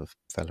who the other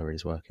fella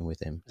is working with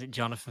him. Is it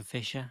Jonathan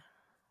Fisher?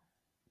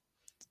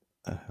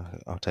 Uh,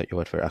 I'll take your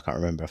word for it. I can't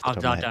remember off the I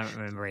top of my head. don't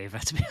remember either,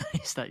 to be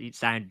honest. That it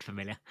sounded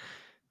familiar.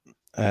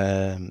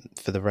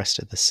 For the rest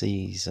of the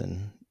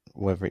season,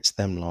 whether it's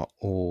them lot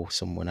or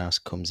someone else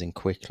comes in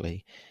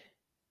quickly,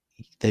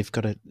 they've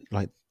got to,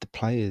 like, the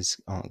players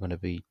aren't going to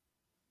be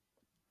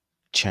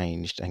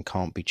changed and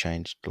can't be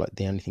changed. Like,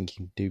 the only thing you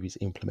can do is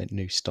implement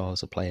new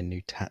styles of play and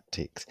new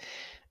tactics.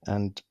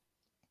 And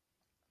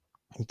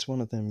it's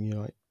one of them, you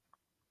know, like,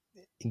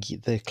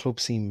 the club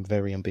seem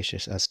very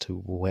ambitious as to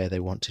where they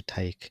want to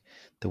take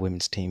the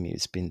women's team.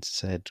 It's been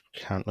said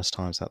countless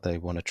times that they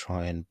want to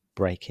try and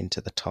break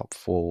into the top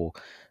four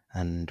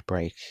and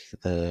break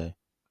the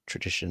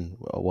tradition,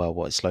 well,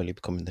 what is slowly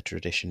becoming the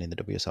tradition in the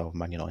WSL of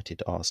Man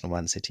United, Arsenal,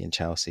 Man City, and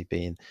Chelsea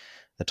being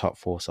the top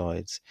four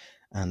sides.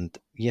 And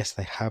yes,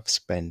 they have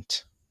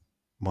spent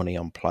money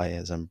on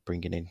players and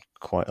bringing in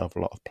quite a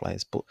lot of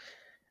players, but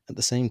at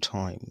the same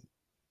time,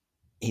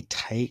 it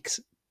takes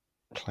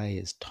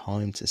players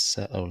time to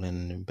settle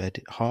and embed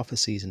it. Half a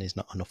season is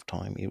not enough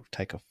time. It would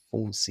take a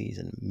full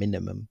season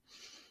minimum.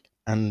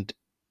 And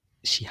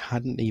she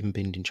hadn't even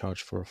been in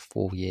charge for a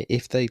full year.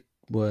 If they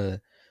were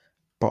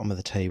bottom of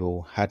the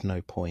table, had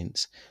no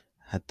points,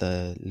 had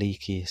the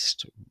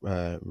leakiest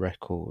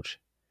record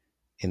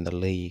in the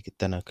league,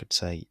 then I could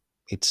say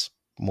it's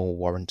more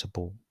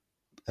warrantable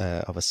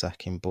of a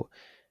sacking. But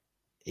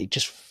it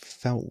just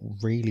felt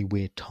really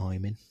weird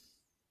timing.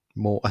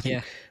 More, I think,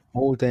 Yeah.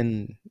 more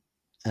than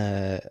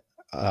uh,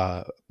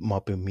 my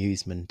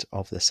bemusement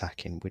of the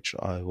sacking, which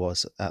I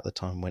was at the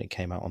time when it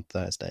came out on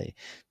Thursday.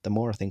 The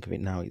more I think of it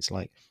now, it's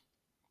like,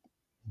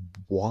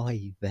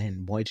 why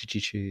then? Why did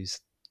you choose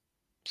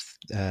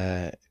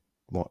uh,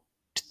 what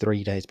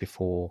 3 days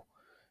before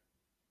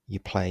you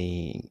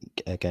play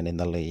again in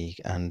the league,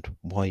 and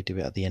why do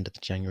it at the end of the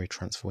January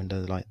transfer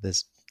window? Like,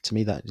 there's, to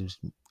me, that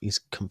is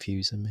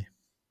confusing me.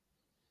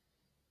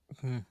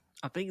 Hmm.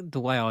 I think the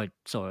way I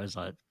saw it was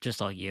like,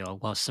 just like you, I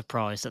was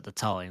surprised at the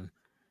time.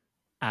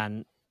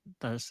 And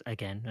that's,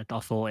 again, I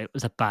thought it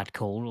was a bad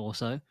call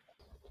also.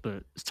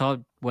 But as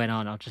time went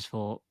on, I just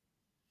thought,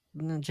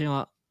 Do you know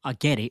what? I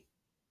get it.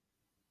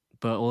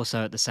 But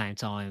also at the same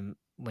time,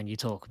 when you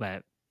talk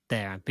about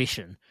their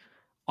ambition,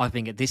 I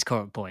think at this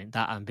current point,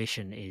 that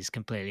ambition is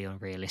completely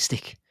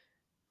unrealistic.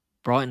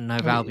 Brighton and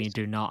Hove Oh, it Albion is.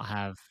 do not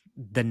have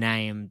the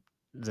name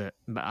that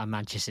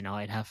Manchester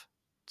United have.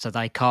 So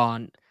they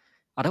can't,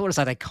 I don't want to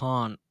say they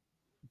can't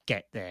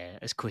get there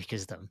as quick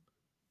as them,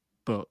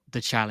 but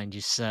the challenge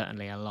is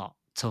certainly a lot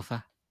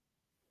tougher.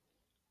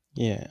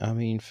 Yeah, I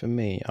mean, for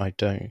me, I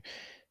don't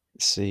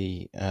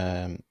see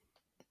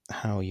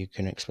how you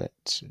can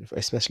expect,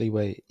 especially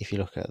where if you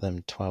look at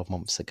them 12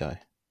 months ago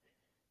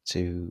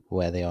to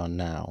where they are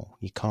now,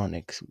 you can't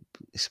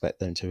expect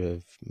them to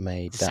have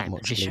made The that same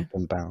much leap position.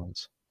 and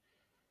bounds.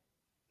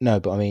 No,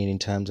 but I mean, in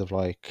terms of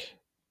like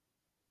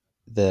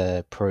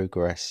the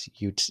progress,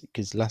 you'd,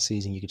 because last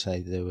season you could say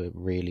they were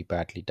really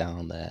badly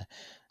down there,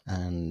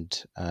 and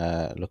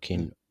Mm.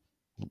 looking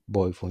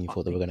woeful, and you I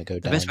thought they were think going to go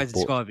the best way down. to But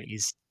describe it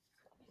is,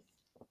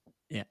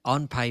 yeah,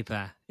 on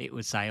paper, it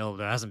would say, "Oh,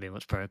 there hasn't been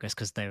much progress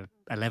because they're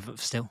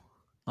 11th still."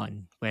 Like,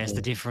 where's the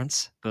yeah,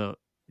 difference? But,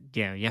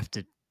 you have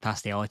to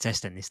pass the eye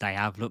test in this. They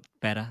have looked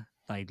better.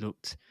 They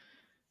looked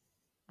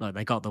like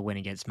they got the win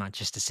against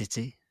Manchester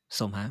City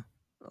somehow.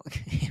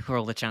 For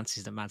all the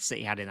chances that Man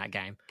City had in that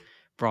game,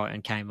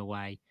 Brighton came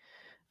away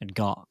and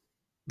got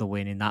the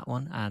win in that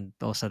one, and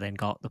also then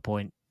got the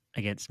point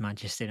against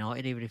Manchester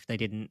United, even if they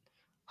didn't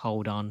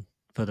hold on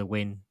for the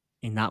win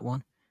in that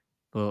one.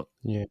 But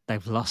yeah,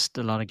 they've lost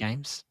a lot of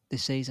games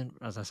this season,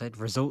 as I said,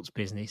 results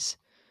business,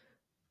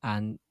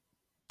 and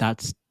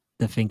that's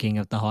the thinking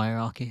of the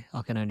hierarchy.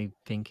 I can only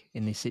think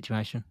in this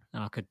situation,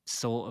 and I could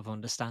sort of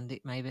understand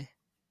it maybe.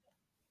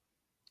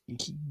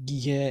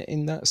 yeah.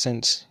 In that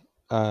sense,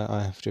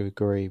 I have to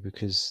agree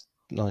because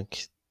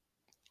like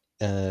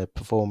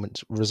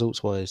performance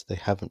results wise, they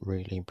haven't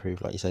really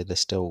improved. Like you say, they're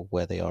still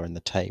where they are in the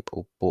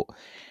table, but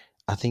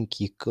I think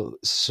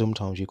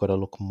sometimes you've got to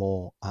look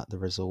more at the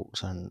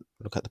results and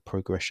look at the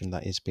progression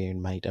that is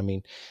being made. I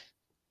mean,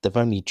 they've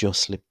only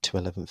just slipped to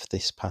 11th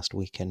this past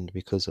weekend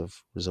because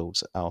of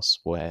results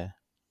elsewhere.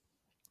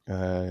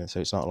 So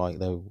it's not like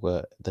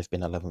they've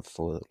been 11th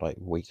for like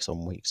weeks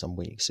on weeks on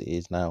weeks. It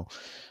is now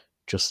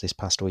just this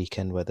past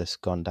weekend where they've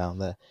gone down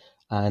there.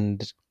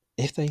 And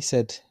if they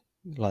said,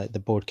 like the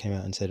board came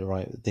out and said, all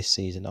right, this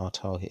season our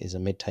target is a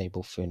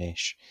mid-table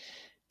finish,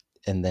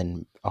 and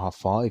then our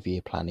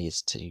 5-year plan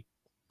is to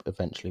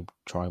eventually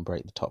try and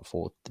break the top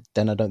four,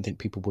 then I don't think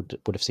people would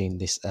have seen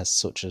this as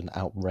such an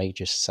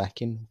outrageous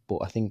sacking. But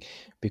I think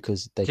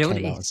because they Do you know what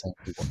came it out and is? said,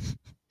 Do you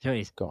know what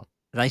it is? "Go on."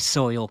 They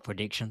saw your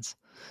predictions.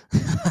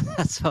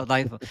 That's what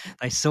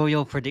they saw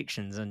your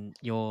predictions and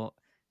your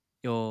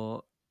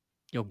your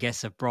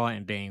guess of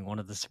Brighton being one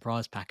of the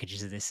surprise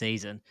packages of this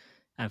season,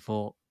 and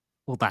thought,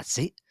 well, that's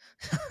it.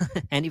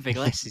 Anything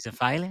less is a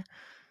failure.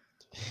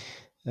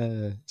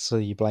 So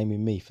you're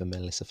blaming me for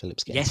Melissa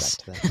Phillips getting Yes.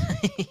 sacked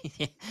then?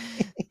 Yeah.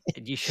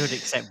 You should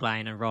accept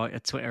blame and write a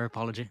Twitter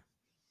apology.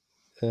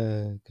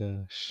 Oh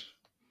gosh,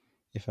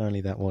 if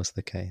only that was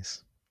the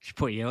case. Should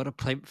put you on a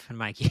plinth and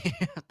make you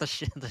have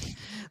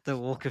the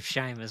walk of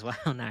shame as well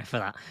now for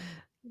that.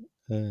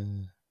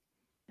 Uh,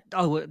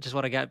 I just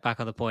want to get back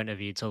on the point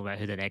of you talking about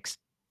who the next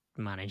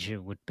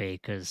manager would be,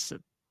 because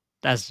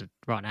as of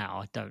right now,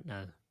 I don't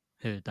know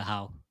who the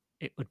hell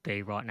it would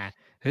be right now.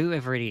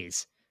 Whoever it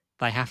is,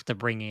 they have to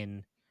bring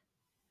in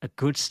a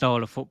good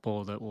style of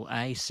football that will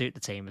A, suit the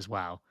team as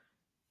well,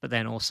 but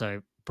then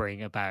also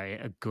bring about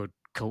a good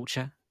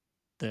culture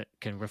that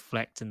can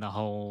reflect in the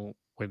whole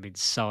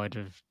women's side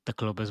of the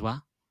club as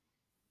well.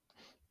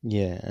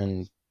 yeah,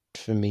 and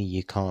for me,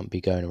 you can't be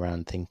going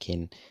around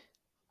thinking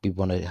we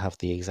want to have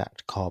the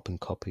exact carbon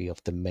copy of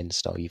the men's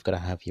style. You've got to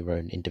have your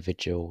own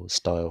individual I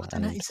style,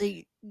 don't know. You and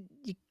see,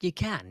 you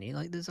can.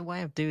 Like, there's a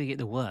way of doing it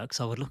that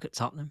works. I would look at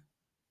Tottenham.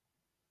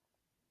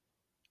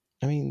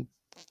 I mean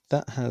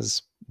that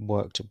has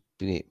worked a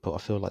bit, but I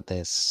feel like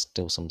there's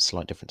still some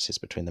slight differences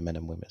between the men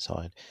and women's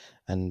side.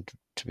 And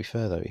to be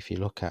fair though, if you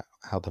look at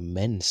how the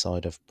men's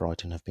side of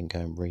Brighton have been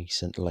going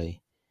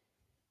recently,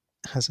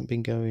 it hasn't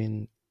been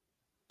going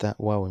that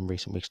well in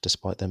recent weeks,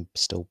 despite them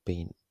still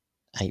being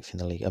eighth in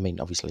the league. I mean,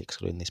 obviously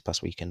excluding this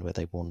past weekend where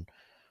they won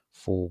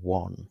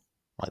 4-1.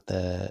 Like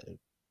their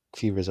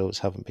few results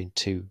haven't been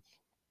too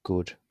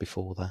good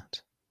before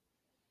that.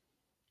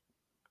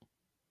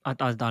 I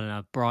don't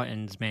know.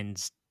 Brighton's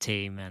men's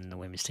team and the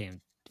women's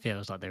team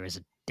feels like there is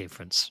a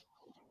difference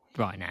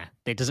right now.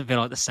 It doesn't feel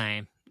like the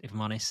same, if I'm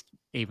honest,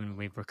 even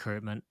with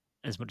recruitment,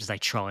 as much as they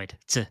tried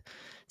to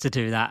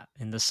do that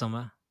in the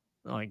summer,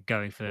 like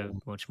going for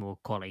much more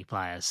quality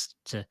players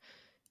to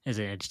as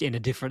in a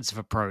difference of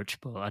approach.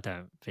 But I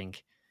don't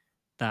think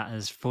that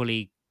has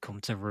fully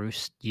come to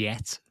roost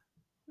yet.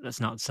 That's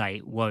not to say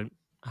it won't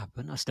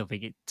happen. I still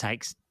think it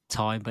takes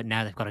time, but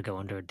now they've got to go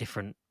under a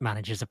different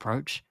manager's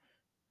approach.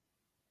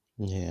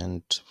 Yeah,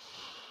 and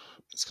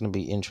it's going to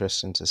be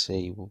interesting to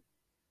see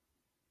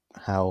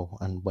how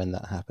and when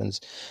that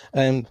happens.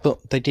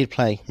 But they did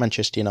play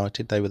Manchester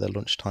United. They were the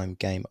lunchtime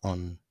game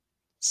on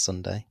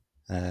Sunday,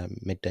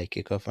 midday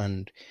kickoff,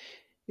 and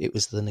it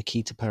was the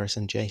Nikita Paris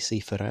and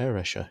JC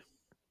Ferreira show.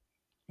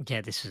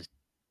 Yeah, this was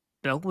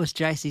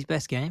JC's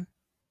best game,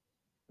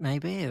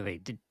 maybe. I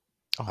mean,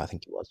 Oh, I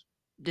think it was.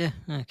 yeah,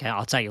 okay,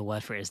 I'll take your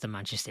word for it as the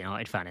Manchester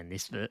United fan in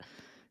this, but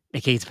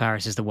Nikita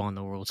Paris is the one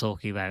that we're all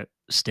talking about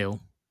still,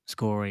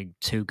 scoring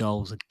 2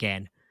 goals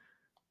again.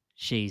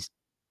 She's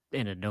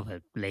in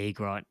another league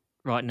right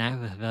now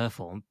with her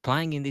form,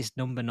 playing in this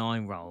number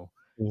 9 role.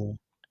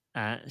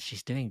 Yeah.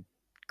 She's doing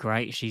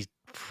great. She's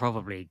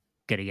probably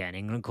gonna get an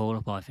England call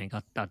up, I think.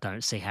 I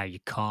don't see how you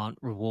can't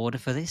reward her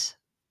for this.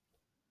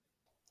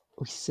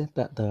 We said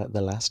that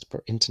the last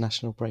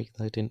international break,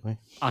 though, didn't we?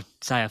 I'd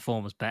say her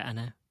form was better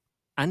now.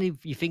 And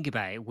if you think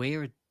about it,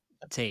 we're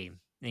a team,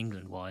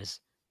 England-wise,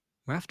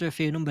 we're after a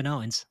few number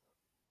 9s.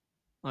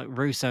 Like,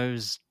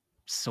 Russo's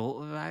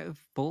sort of out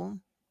of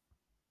form,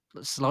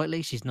 but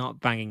slightly. She's not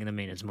banging them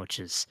in as much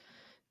as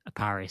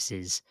Paris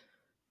is.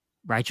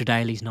 Rachel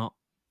Daly's not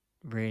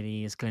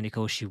really as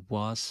clinical as she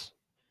was.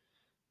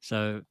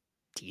 So,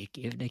 do you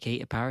give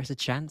Nikita Paris a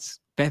chance?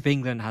 Beth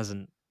England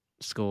hasn't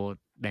scored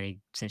many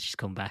since she's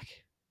come back,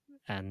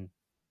 and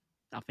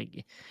I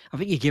think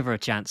you give her a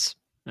chance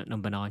at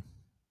number 9.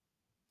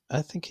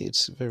 I think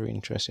it's very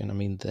interesting. I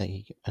mean,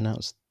 they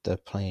announced they're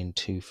playing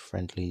two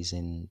friendlies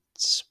in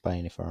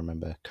Spain, if I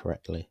remember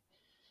correctly,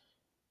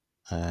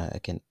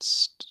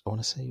 against, I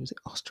want to say, was it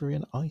Austria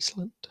and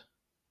Iceland?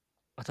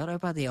 I don't know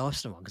about the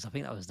Arsenal one because I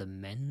think that was the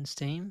men's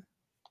team,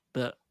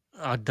 but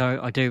I do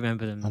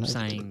remember I them know they did.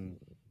 saying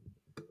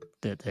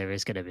that there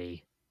is going to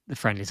be the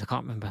friendlies. I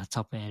can't remember off the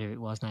top of my head who it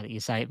was now that you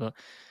say it, but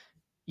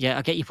yeah,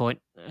 I get your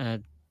point.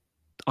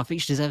 I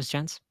think she deserves a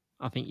chance.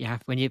 I think you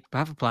have when you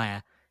have a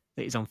player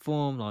that is on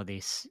form like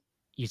this,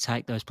 you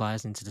take those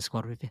players into the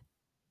squad with you.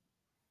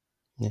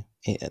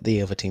 Yeah,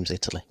 the other team's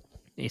Italy.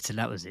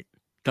 That was it.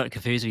 Got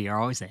confused with your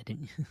eyes there,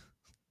 didn't you?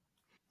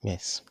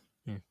 Yes.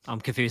 Yeah.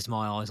 I'm confused with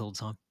my eyes all the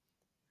time.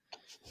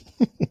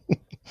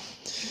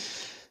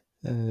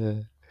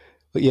 uh,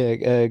 but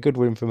yeah, good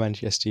win for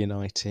Manchester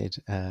United.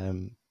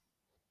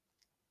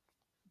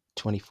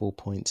 24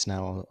 points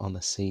now on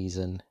the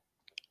season.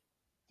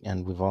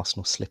 And with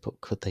Arsenal slip up,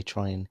 could they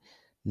try and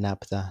nab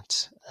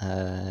that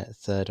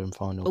third and Oh,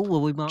 final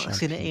well, we marking it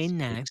Champions in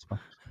League now. spot?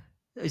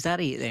 Is that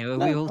it? There, are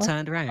we No, all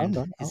turned I'm around?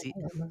 not. Is it?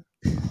 No,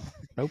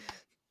 nope.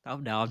 Oh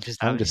no, I'm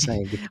just I'm having. just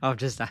saying. I'm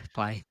just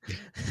playing.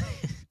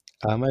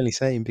 I'm only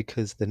saying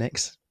because the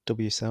next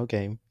WSL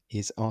game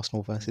is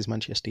Arsenal versus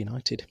Manchester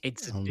United on the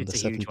It's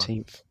a huge one.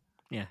 17th.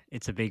 Yeah,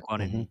 it's a big one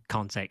Hmm. in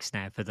context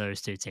now for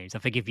those two teams. I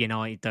think if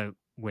United don't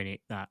win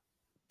it, that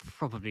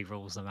probably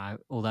rules them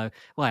out. Although,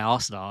 well,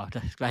 Arsenal,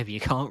 maybe you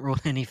can't rule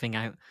anything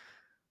out.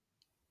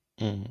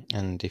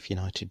 And if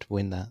United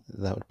win that,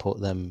 that would put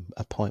them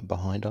a point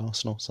behind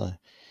Arsenal. So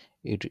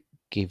it would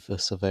give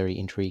us a very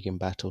intriguing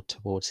battle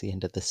towards the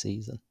end of the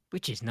season.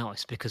 Which is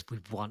nice because we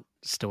want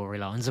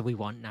storylines and we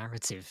want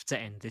narrative to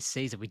end this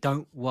season. We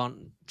don't want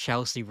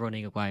Chelsea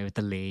running away with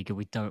the league, and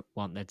we don't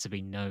want there to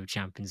be no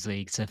Champions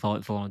League to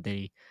fight for on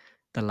the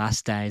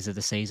last days of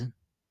the season.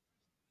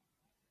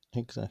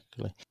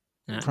 Exactly.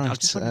 And Right. What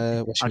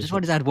I should we just do?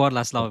 wanted to add one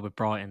last line with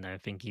Brighton though,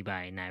 thinking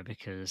about it now,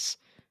 because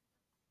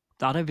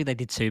I don't think they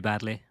did too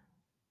badly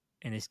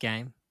in this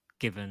game,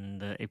 given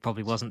that it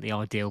probably wasn't the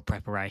ideal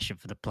preparation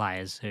for the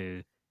players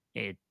who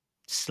it had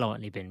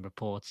slightly been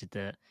reported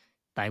that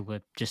they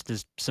were just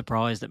as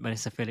surprised at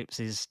Melissa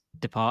Phillips's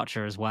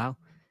departure as well.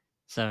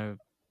 So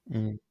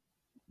Mm,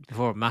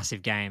 before a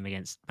massive game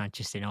against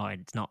Manchester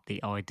United, it's not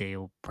the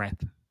ideal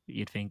prep,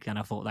 you'd think, and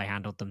I thought they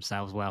handled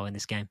themselves well in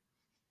this game.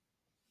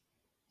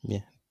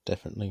 yeah,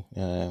 definitely.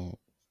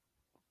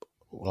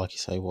 Like you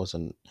say,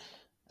 wasn't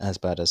as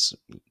bad as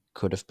it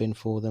could have been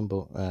for them,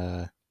 but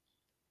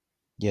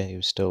yeah, it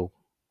was still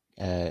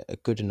a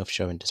good enough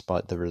showing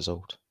despite the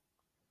result.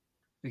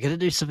 We're going to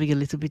do something a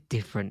little bit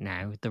different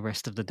now with the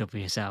rest of the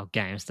WSL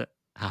games that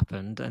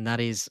happened, and that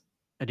is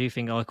I do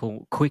think I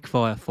call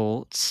quickfire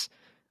thoughts.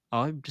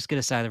 I'm just going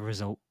to say the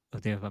result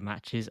of the other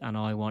matches, and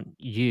I want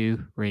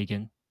you,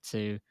 Regan,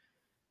 to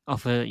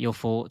offer your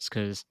thoughts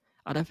because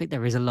I don't think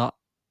there is a lot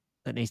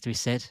that needs to be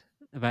said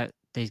about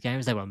these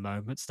games. There were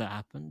moments that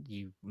happened.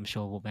 I'm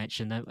sure, will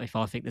mention them. If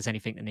I think there's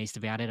anything that needs to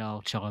be added,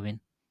 I'll chime in.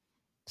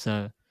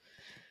 So,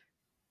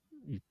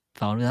 you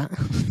fine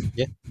with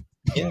Yeah,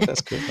 yeah, that?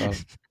 that's good. I'm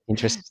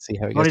interested to see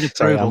how it goes. Wanted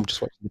Sorry, I'm approval.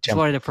 just watching the Just champ.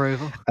 wanted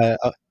approval. Uh,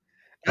 I,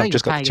 Oh, I've you're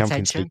just got the paying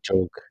Champions League attention.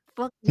 draw.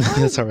 Fuck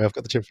no. Sorry, I've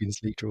got the Champions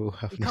League draw You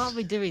happening. can't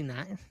be doing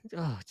that.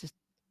 Oh, just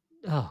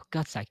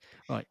God's sake.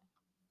 Right.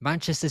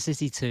 Manchester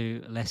City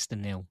 2, Leicester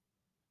nil.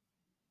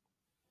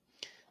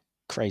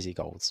 Crazy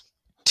goals.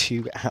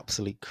 Two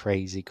absolute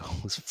crazy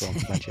goals from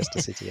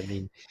Manchester City. I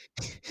mean,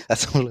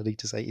 that's all I need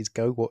to say is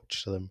go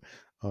watch them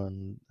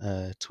on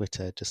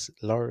Twitter. Just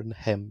Lauren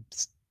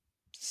Hemp's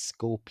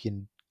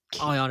scorpion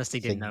kick I honestly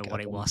didn't thing. know I what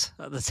it don't. was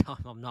at the time.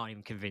 I'm not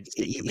even convinced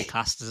it can be It,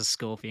 classed as a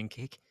scorpion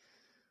kick.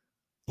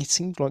 it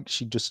seemed like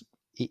she just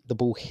the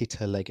ball hit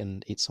her leg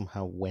and it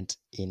somehow went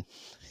in,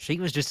 She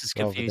was just as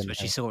rather confused than when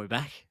she saw it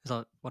back. I was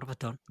like, what have I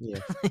done? yeah.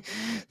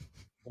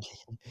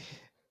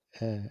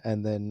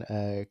 And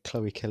then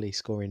Chloe Kelly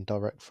scoring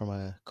direct from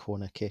a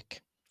corner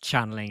kick.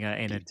 Channeling her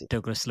inner Beauty.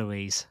 Douglas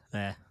Louise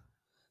there.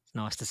 It's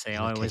nice to see. In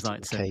a I always Katie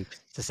like McCabe.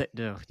 to sit.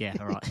 Oh, yeah,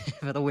 all right.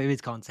 For the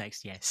women's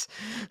context, yes.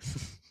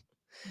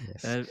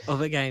 Yes.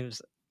 Other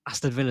games: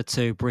 Aston Villa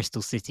 2,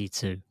 Bristol City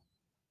 2.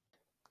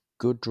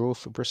 Good draw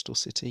for Bristol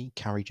City.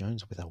 Carrie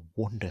Jones with a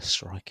wonder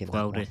strike in that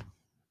Well one. done.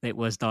 It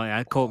was like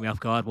it caught me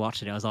off guard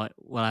watching it. I was like,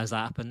 "Well, how's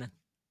that happened then?"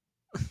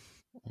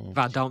 Mm,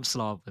 Van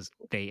Domslav was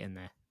beaten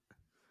there.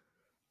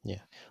 yeah.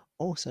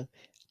 Also,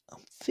 I'm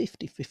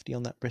 50-50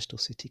 on that Bristol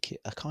City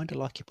kit. I kind of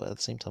like it, but at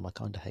the same time, I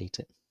kind of hate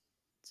it.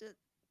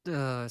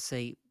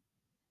 See,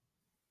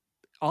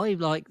 I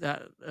like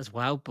that as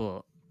well,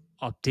 but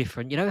I'm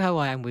different. You know how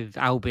I am with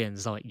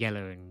Albion's like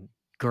yellow and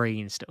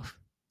green stuff.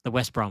 The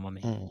West Brom, I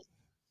mean, Mm,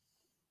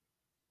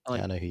 yeah,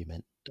 like I know who you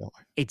meant. Don't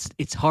worry.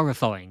 it's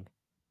horrifying,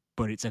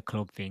 but it's a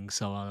club thing,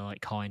 so I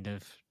like kind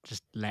of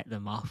just let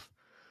them off.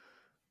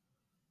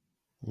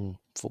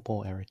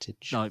 Football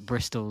heritage. Like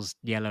Bristol's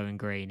yellow and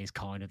green is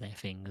kind of their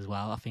thing as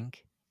well, I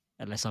think,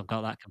 unless I've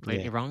got that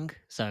completely Yeah. wrong.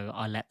 So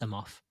I let them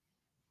off.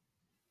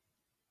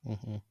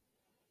 Hmm.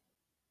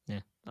 Yeah.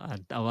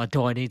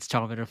 Do I need to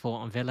try with a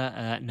report on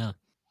Villa? No,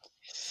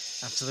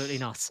 absolutely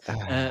not.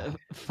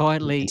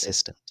 Finally,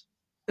 Inconsistent.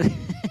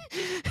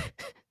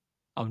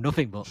 I'm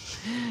nothing but.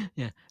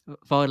 Yeah.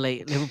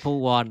 Finally, Liverpool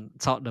won,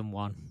 Tottenham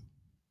won.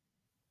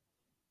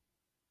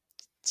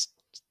 It's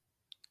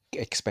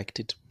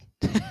expected.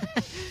 I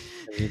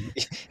mean,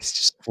 it's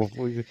just.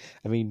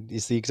 I mean,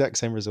 it's the exact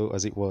same result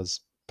as it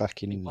was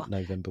back in What?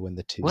 November when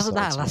the two Wasn't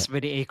that a sides met. last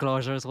minute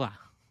equaliser as well?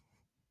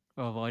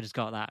 Or have I just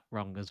got that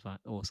wrong as well?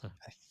 Also,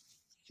 I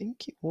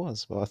think it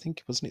was. Well, I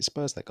think wasn't it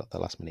Spurs that got the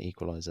last minute I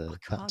equaliser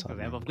that can't time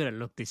remember. I'm round? going to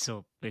look this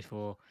up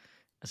before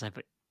I say,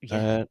 but yeah,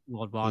 Uh,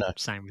 1-1, no,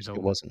 same it result.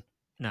 wasn't.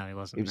 No, it It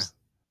wasn't. No.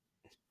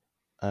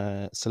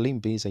 was Salim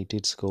Bize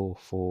did score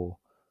for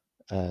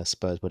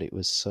Spurs, but it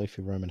was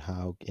Sophie Roman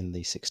Haug in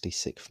the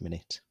 66th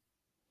minute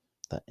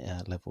that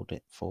levelled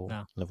it for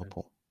No.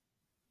 Liverpool.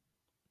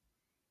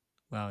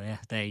 Well, yeah,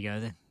 there you go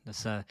then.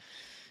 That's other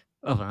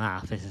than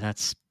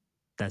that,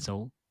 that's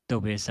all.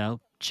 WSL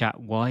chat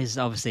wise.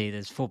 Obviously,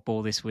 there's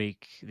football this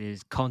week.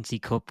 There's Conti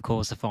Cup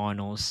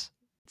quarterfinals.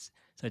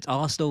 So it's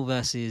Arsenal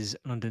versus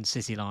London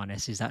City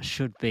Lionesses. That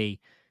should be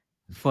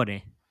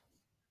funny.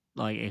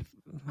 Like, if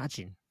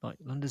imagine like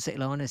London City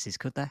Lionesses,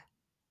 could they?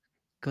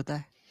 Could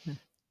they? Yeah.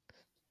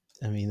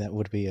 I mean, that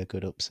would be a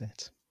good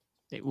upset.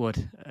 It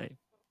would. It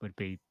would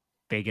be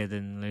bigger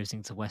than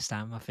losing to West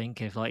Ham. I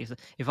think if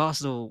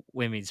Arsenal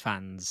women's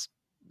fans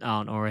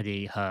aren't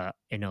already hurt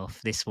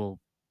enough, this will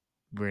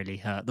really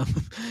hurt them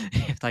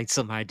if they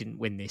somehow didn't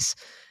win this.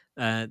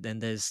 Then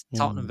there's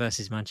Tottenham Mm.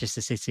 versus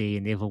Manchester City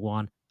in the other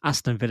one,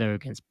 Aston Villa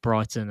against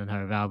Brighton and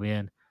Hove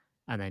Albion,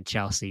 and then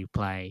Chelsea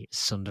play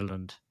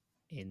Sunderland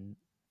in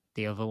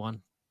the other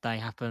one. They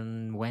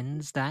happen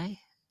Wednesday.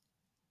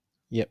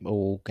 Yep,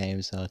 all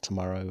games are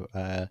tomorrow.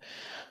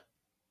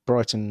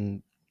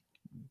 Brighton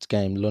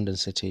game, London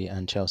City,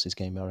 and Chelsea's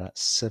game are at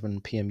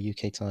 7 p.m.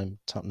 UK time.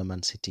 Tottenham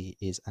and City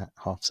is at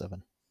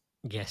 7:30.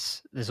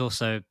 Yes, there's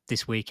also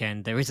this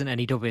weekend. There isn't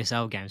any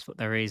WSL games, but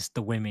there is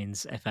the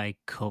Women's FA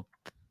Cup,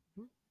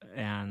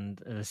 and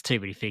there's too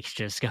many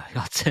fixtures going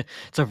on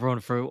to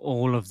run through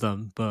all of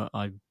them. But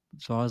as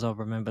far as I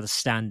remember, the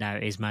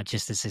standout is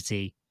Manchester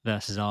City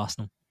versus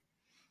Arsenal.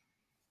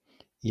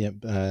 Yep,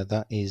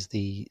 that is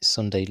the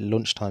Sunday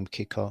lunchtime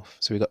kickoff.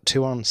 So we've got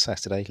two on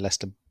Saturday: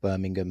 Leicester,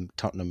 Birmingham,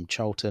 Tottenham,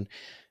 Charlton.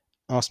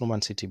 Arsenal,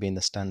 Man City being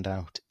the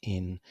standout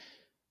in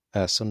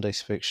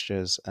Sunday's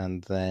fixtures,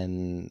 and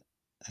then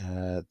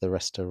the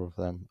rest of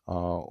them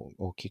are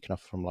all kicking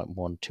off from like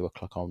 1, 2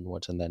 o'clock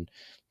onwards, and then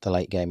the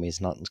late game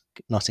is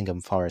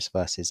Nottingham Forest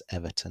versus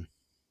Everton.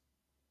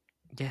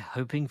 Yeah,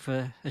 hoping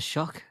for a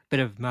shock,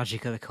 bit of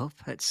magic of the cup.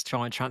 Let's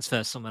try and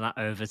transfer some of that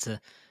over to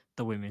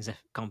the women's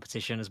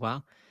competition as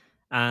well.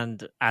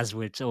 And as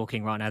we're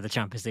talking right now, the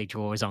Champions League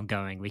draw is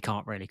ongoing. We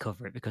can't really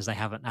cover it because they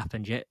haven't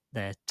happened yet.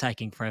 They're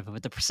taking forever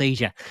with the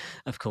procedure,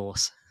 of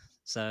course.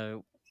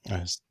 So,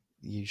 As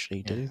usually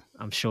yeah, do.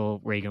 I'm sure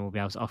Regan will be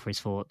able to offer his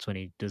thoughts when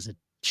he does a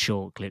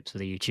short clips for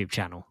the YouTube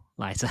channel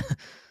later.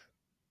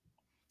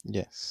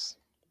 Yes.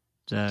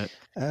 So, Uh,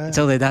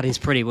 until then, that is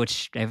pretty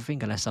much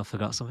everything, unless I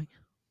forgot something.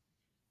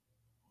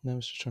 no, I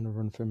was just trying to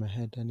run through my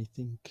head.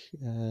 Anything?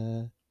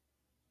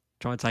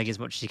 Try and take as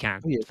much as you can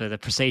Oh yeah, for the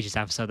procedures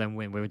have, so then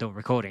when we're done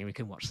recording, we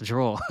can watch the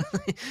draw.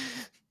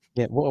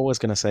 yeah. What I was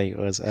going to say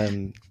was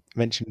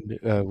mentioned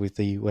with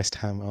the West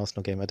Ham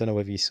Arsenal game. I don't know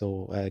whether you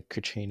saw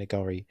Katrina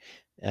Gorry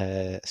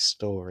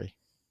story.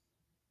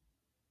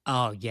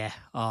 Oh, yeah.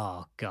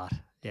 Oh, God.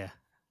 Yeah.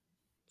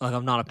 Like,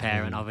 I'm not a I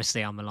parent. mean,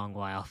 Obviously, I'm a long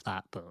way off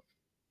that, but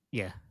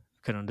yeah, I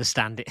can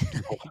understand it.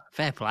 oh,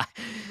 Fair play.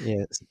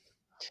 yeah.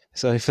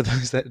 So for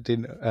those that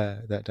didn't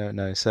that don't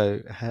know, so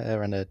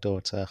her and her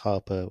daughter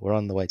Harper were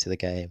on the way to the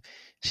game.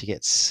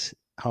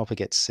 Harper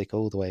gets sick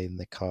all the way in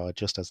the car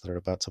just as they're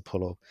about to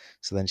pull up.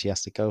 So then she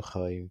has to go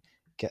home,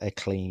 get her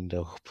cleaned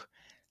up,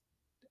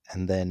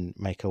 and then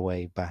make her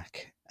way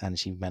back. And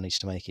she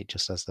managed to make it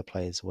just as the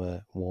players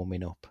were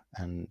warming up,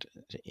 and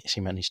she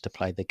managed to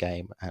play the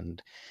game.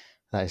 And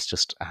that is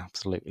just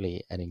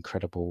absolutely an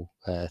incredible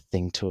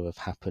thing to have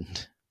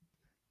happened.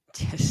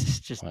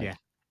 Just, yeah, Like,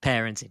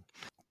 parenting.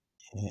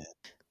 yeah.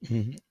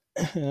 Mhm.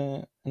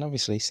 And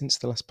obviously, since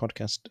the last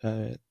podcast,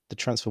 the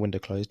transfer window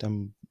closed,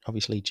 and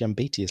obviously Jem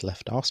Beattie has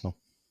left Arsenal.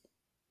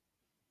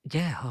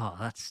 Yeah, oh,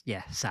 that's,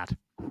 yeah, sad.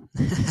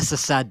 It's a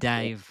sad Yeah.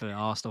 day for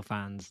Arsenal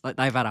fans. Like,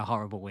 they've had a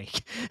horrible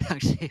week,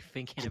 actually,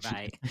 thinking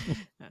about it.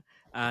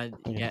 Yeah,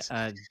 Yes.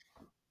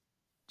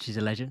 she's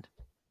a legend.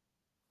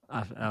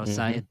 I would Hmm.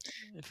 say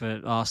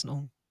for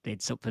Arsenal,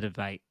 it's up for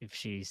debate if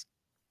she's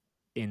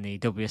in the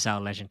WSL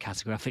legend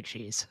category. I think she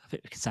is. I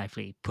think we can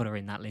safely put her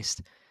in that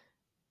list.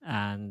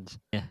 And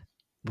yeah,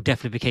 we'll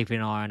definitely be keeping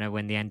an eye on her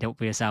when the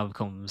NWSL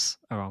comes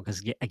around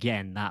because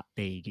again, that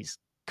league is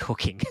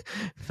cooking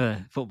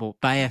for football.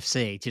 Bay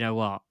FC, do you know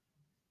what?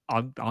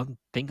 I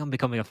think I'm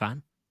becoming a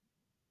fan.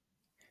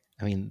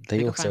 I mean, they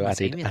Bigger fan also of my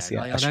added team, you know. Asia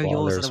Like, I know yours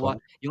Ashwala are the as what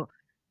well.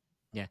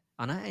 Yeah,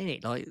 I know, ain't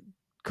it? Like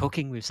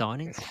cooking with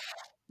signings.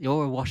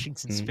 You're a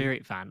Washington Mm.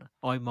 Spirit fan.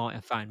 I might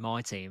have found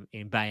my team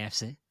in Bay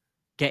FC.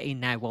 Get in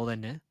now while they're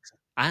new.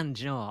 And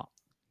you know what?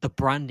 The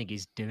branding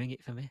is doing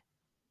it for me.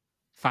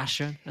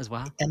 Fashion as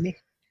well. And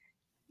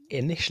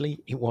initially,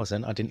 it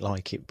wasn't. I didn't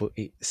like it, but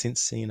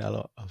since seeing a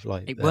lot of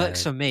like It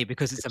works for me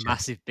because the it's a jacket,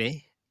 massive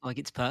B. Like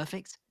it's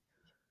perfect.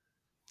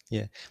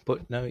 yeah.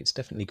 But no, it's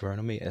definitely grown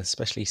on me,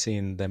 especially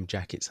seeing them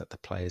jackets that the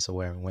players are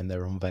wearing when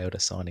they're unveiled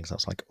as signings. I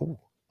was like, oh,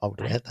 I would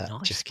wear Hey, that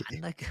nice jacket.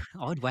 man. Like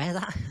I'd wear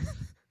that.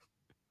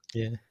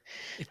 Yeah,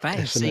 If Bay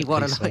FC definitely.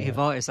 want to like So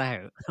invite us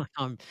out,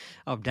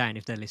 I'm down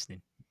if they're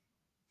listening.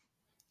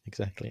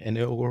 exactly. And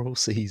all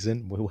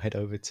season, we'll head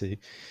over to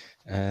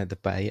the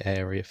Bay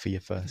Area for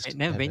your first Mate,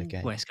 never ever been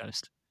game. West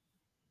Coast.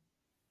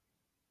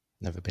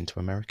 Never been to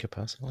America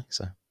personally,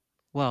 so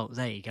Well,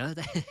 there you go.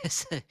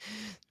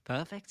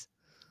 Perfect.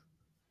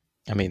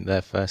 I mean,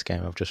 their first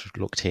game. I've just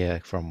looked here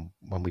from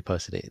when we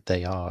posted it.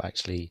 They are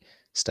actually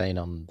staying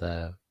on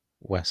the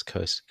West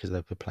Coast because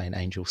they'll be playing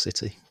Angel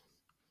City.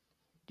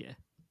 Yeah,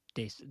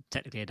 this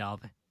technically a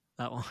derby.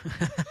 That one.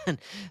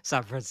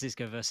 San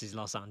Francisco versus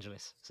Los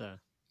Angeles. So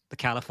the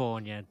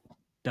California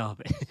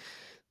derby.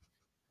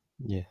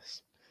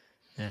 Yes,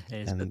 Yeah, it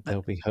is. and But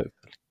they'll be hope.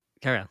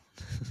 carry on.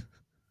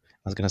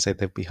 I was going to say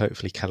they'll be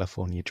hopefully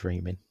California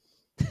dreaming.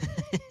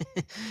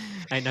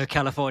 Ain't no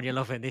California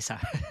love in this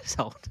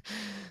household.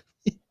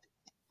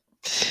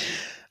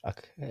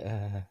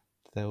 Okay,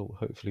 they'll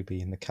hopefully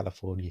be in the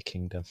California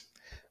kingdom.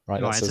 Right,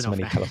 Right, that's it's as enough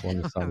many now.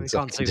 California We've songs I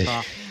gone can too do.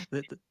 far.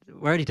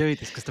 We're only doing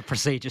this because the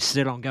procedure's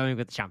still ongoing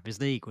with the Champions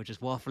League. We're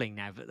just waffling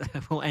now, but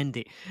we'll end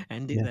it.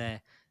 End it Yeah.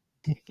 there.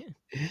 Okay.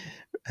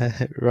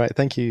 Right,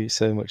 thank you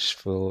so much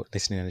for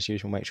listening. And as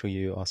usual, make sure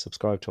you are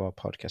subscribed to our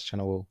podcast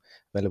channel,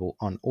 available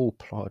on all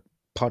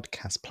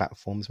podcast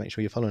platforms. Make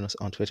sure you're following us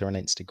on Twitter and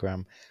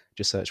Instagram.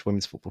 Just search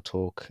Women's Football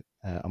Talk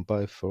on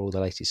both for all the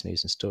latest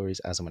news and stories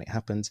as and when it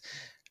happens.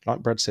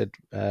 Like Brad said,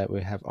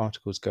 we have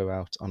articles go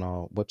out on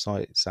our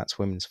website. So that's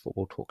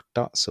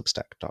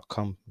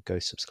womensfootballtalk.substack.com. Go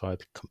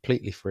subscribe,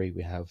 completely free.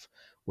 We have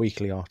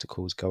weekly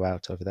articles go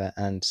out over there,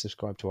 and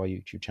subscribe to our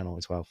YouTube channel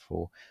as well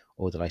for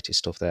all the latest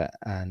stuff there.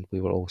 And we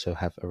will also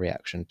have a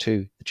reaction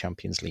to the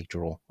Champions League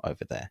draw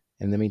over there.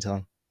 In the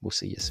meantime, we'll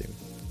see you soon.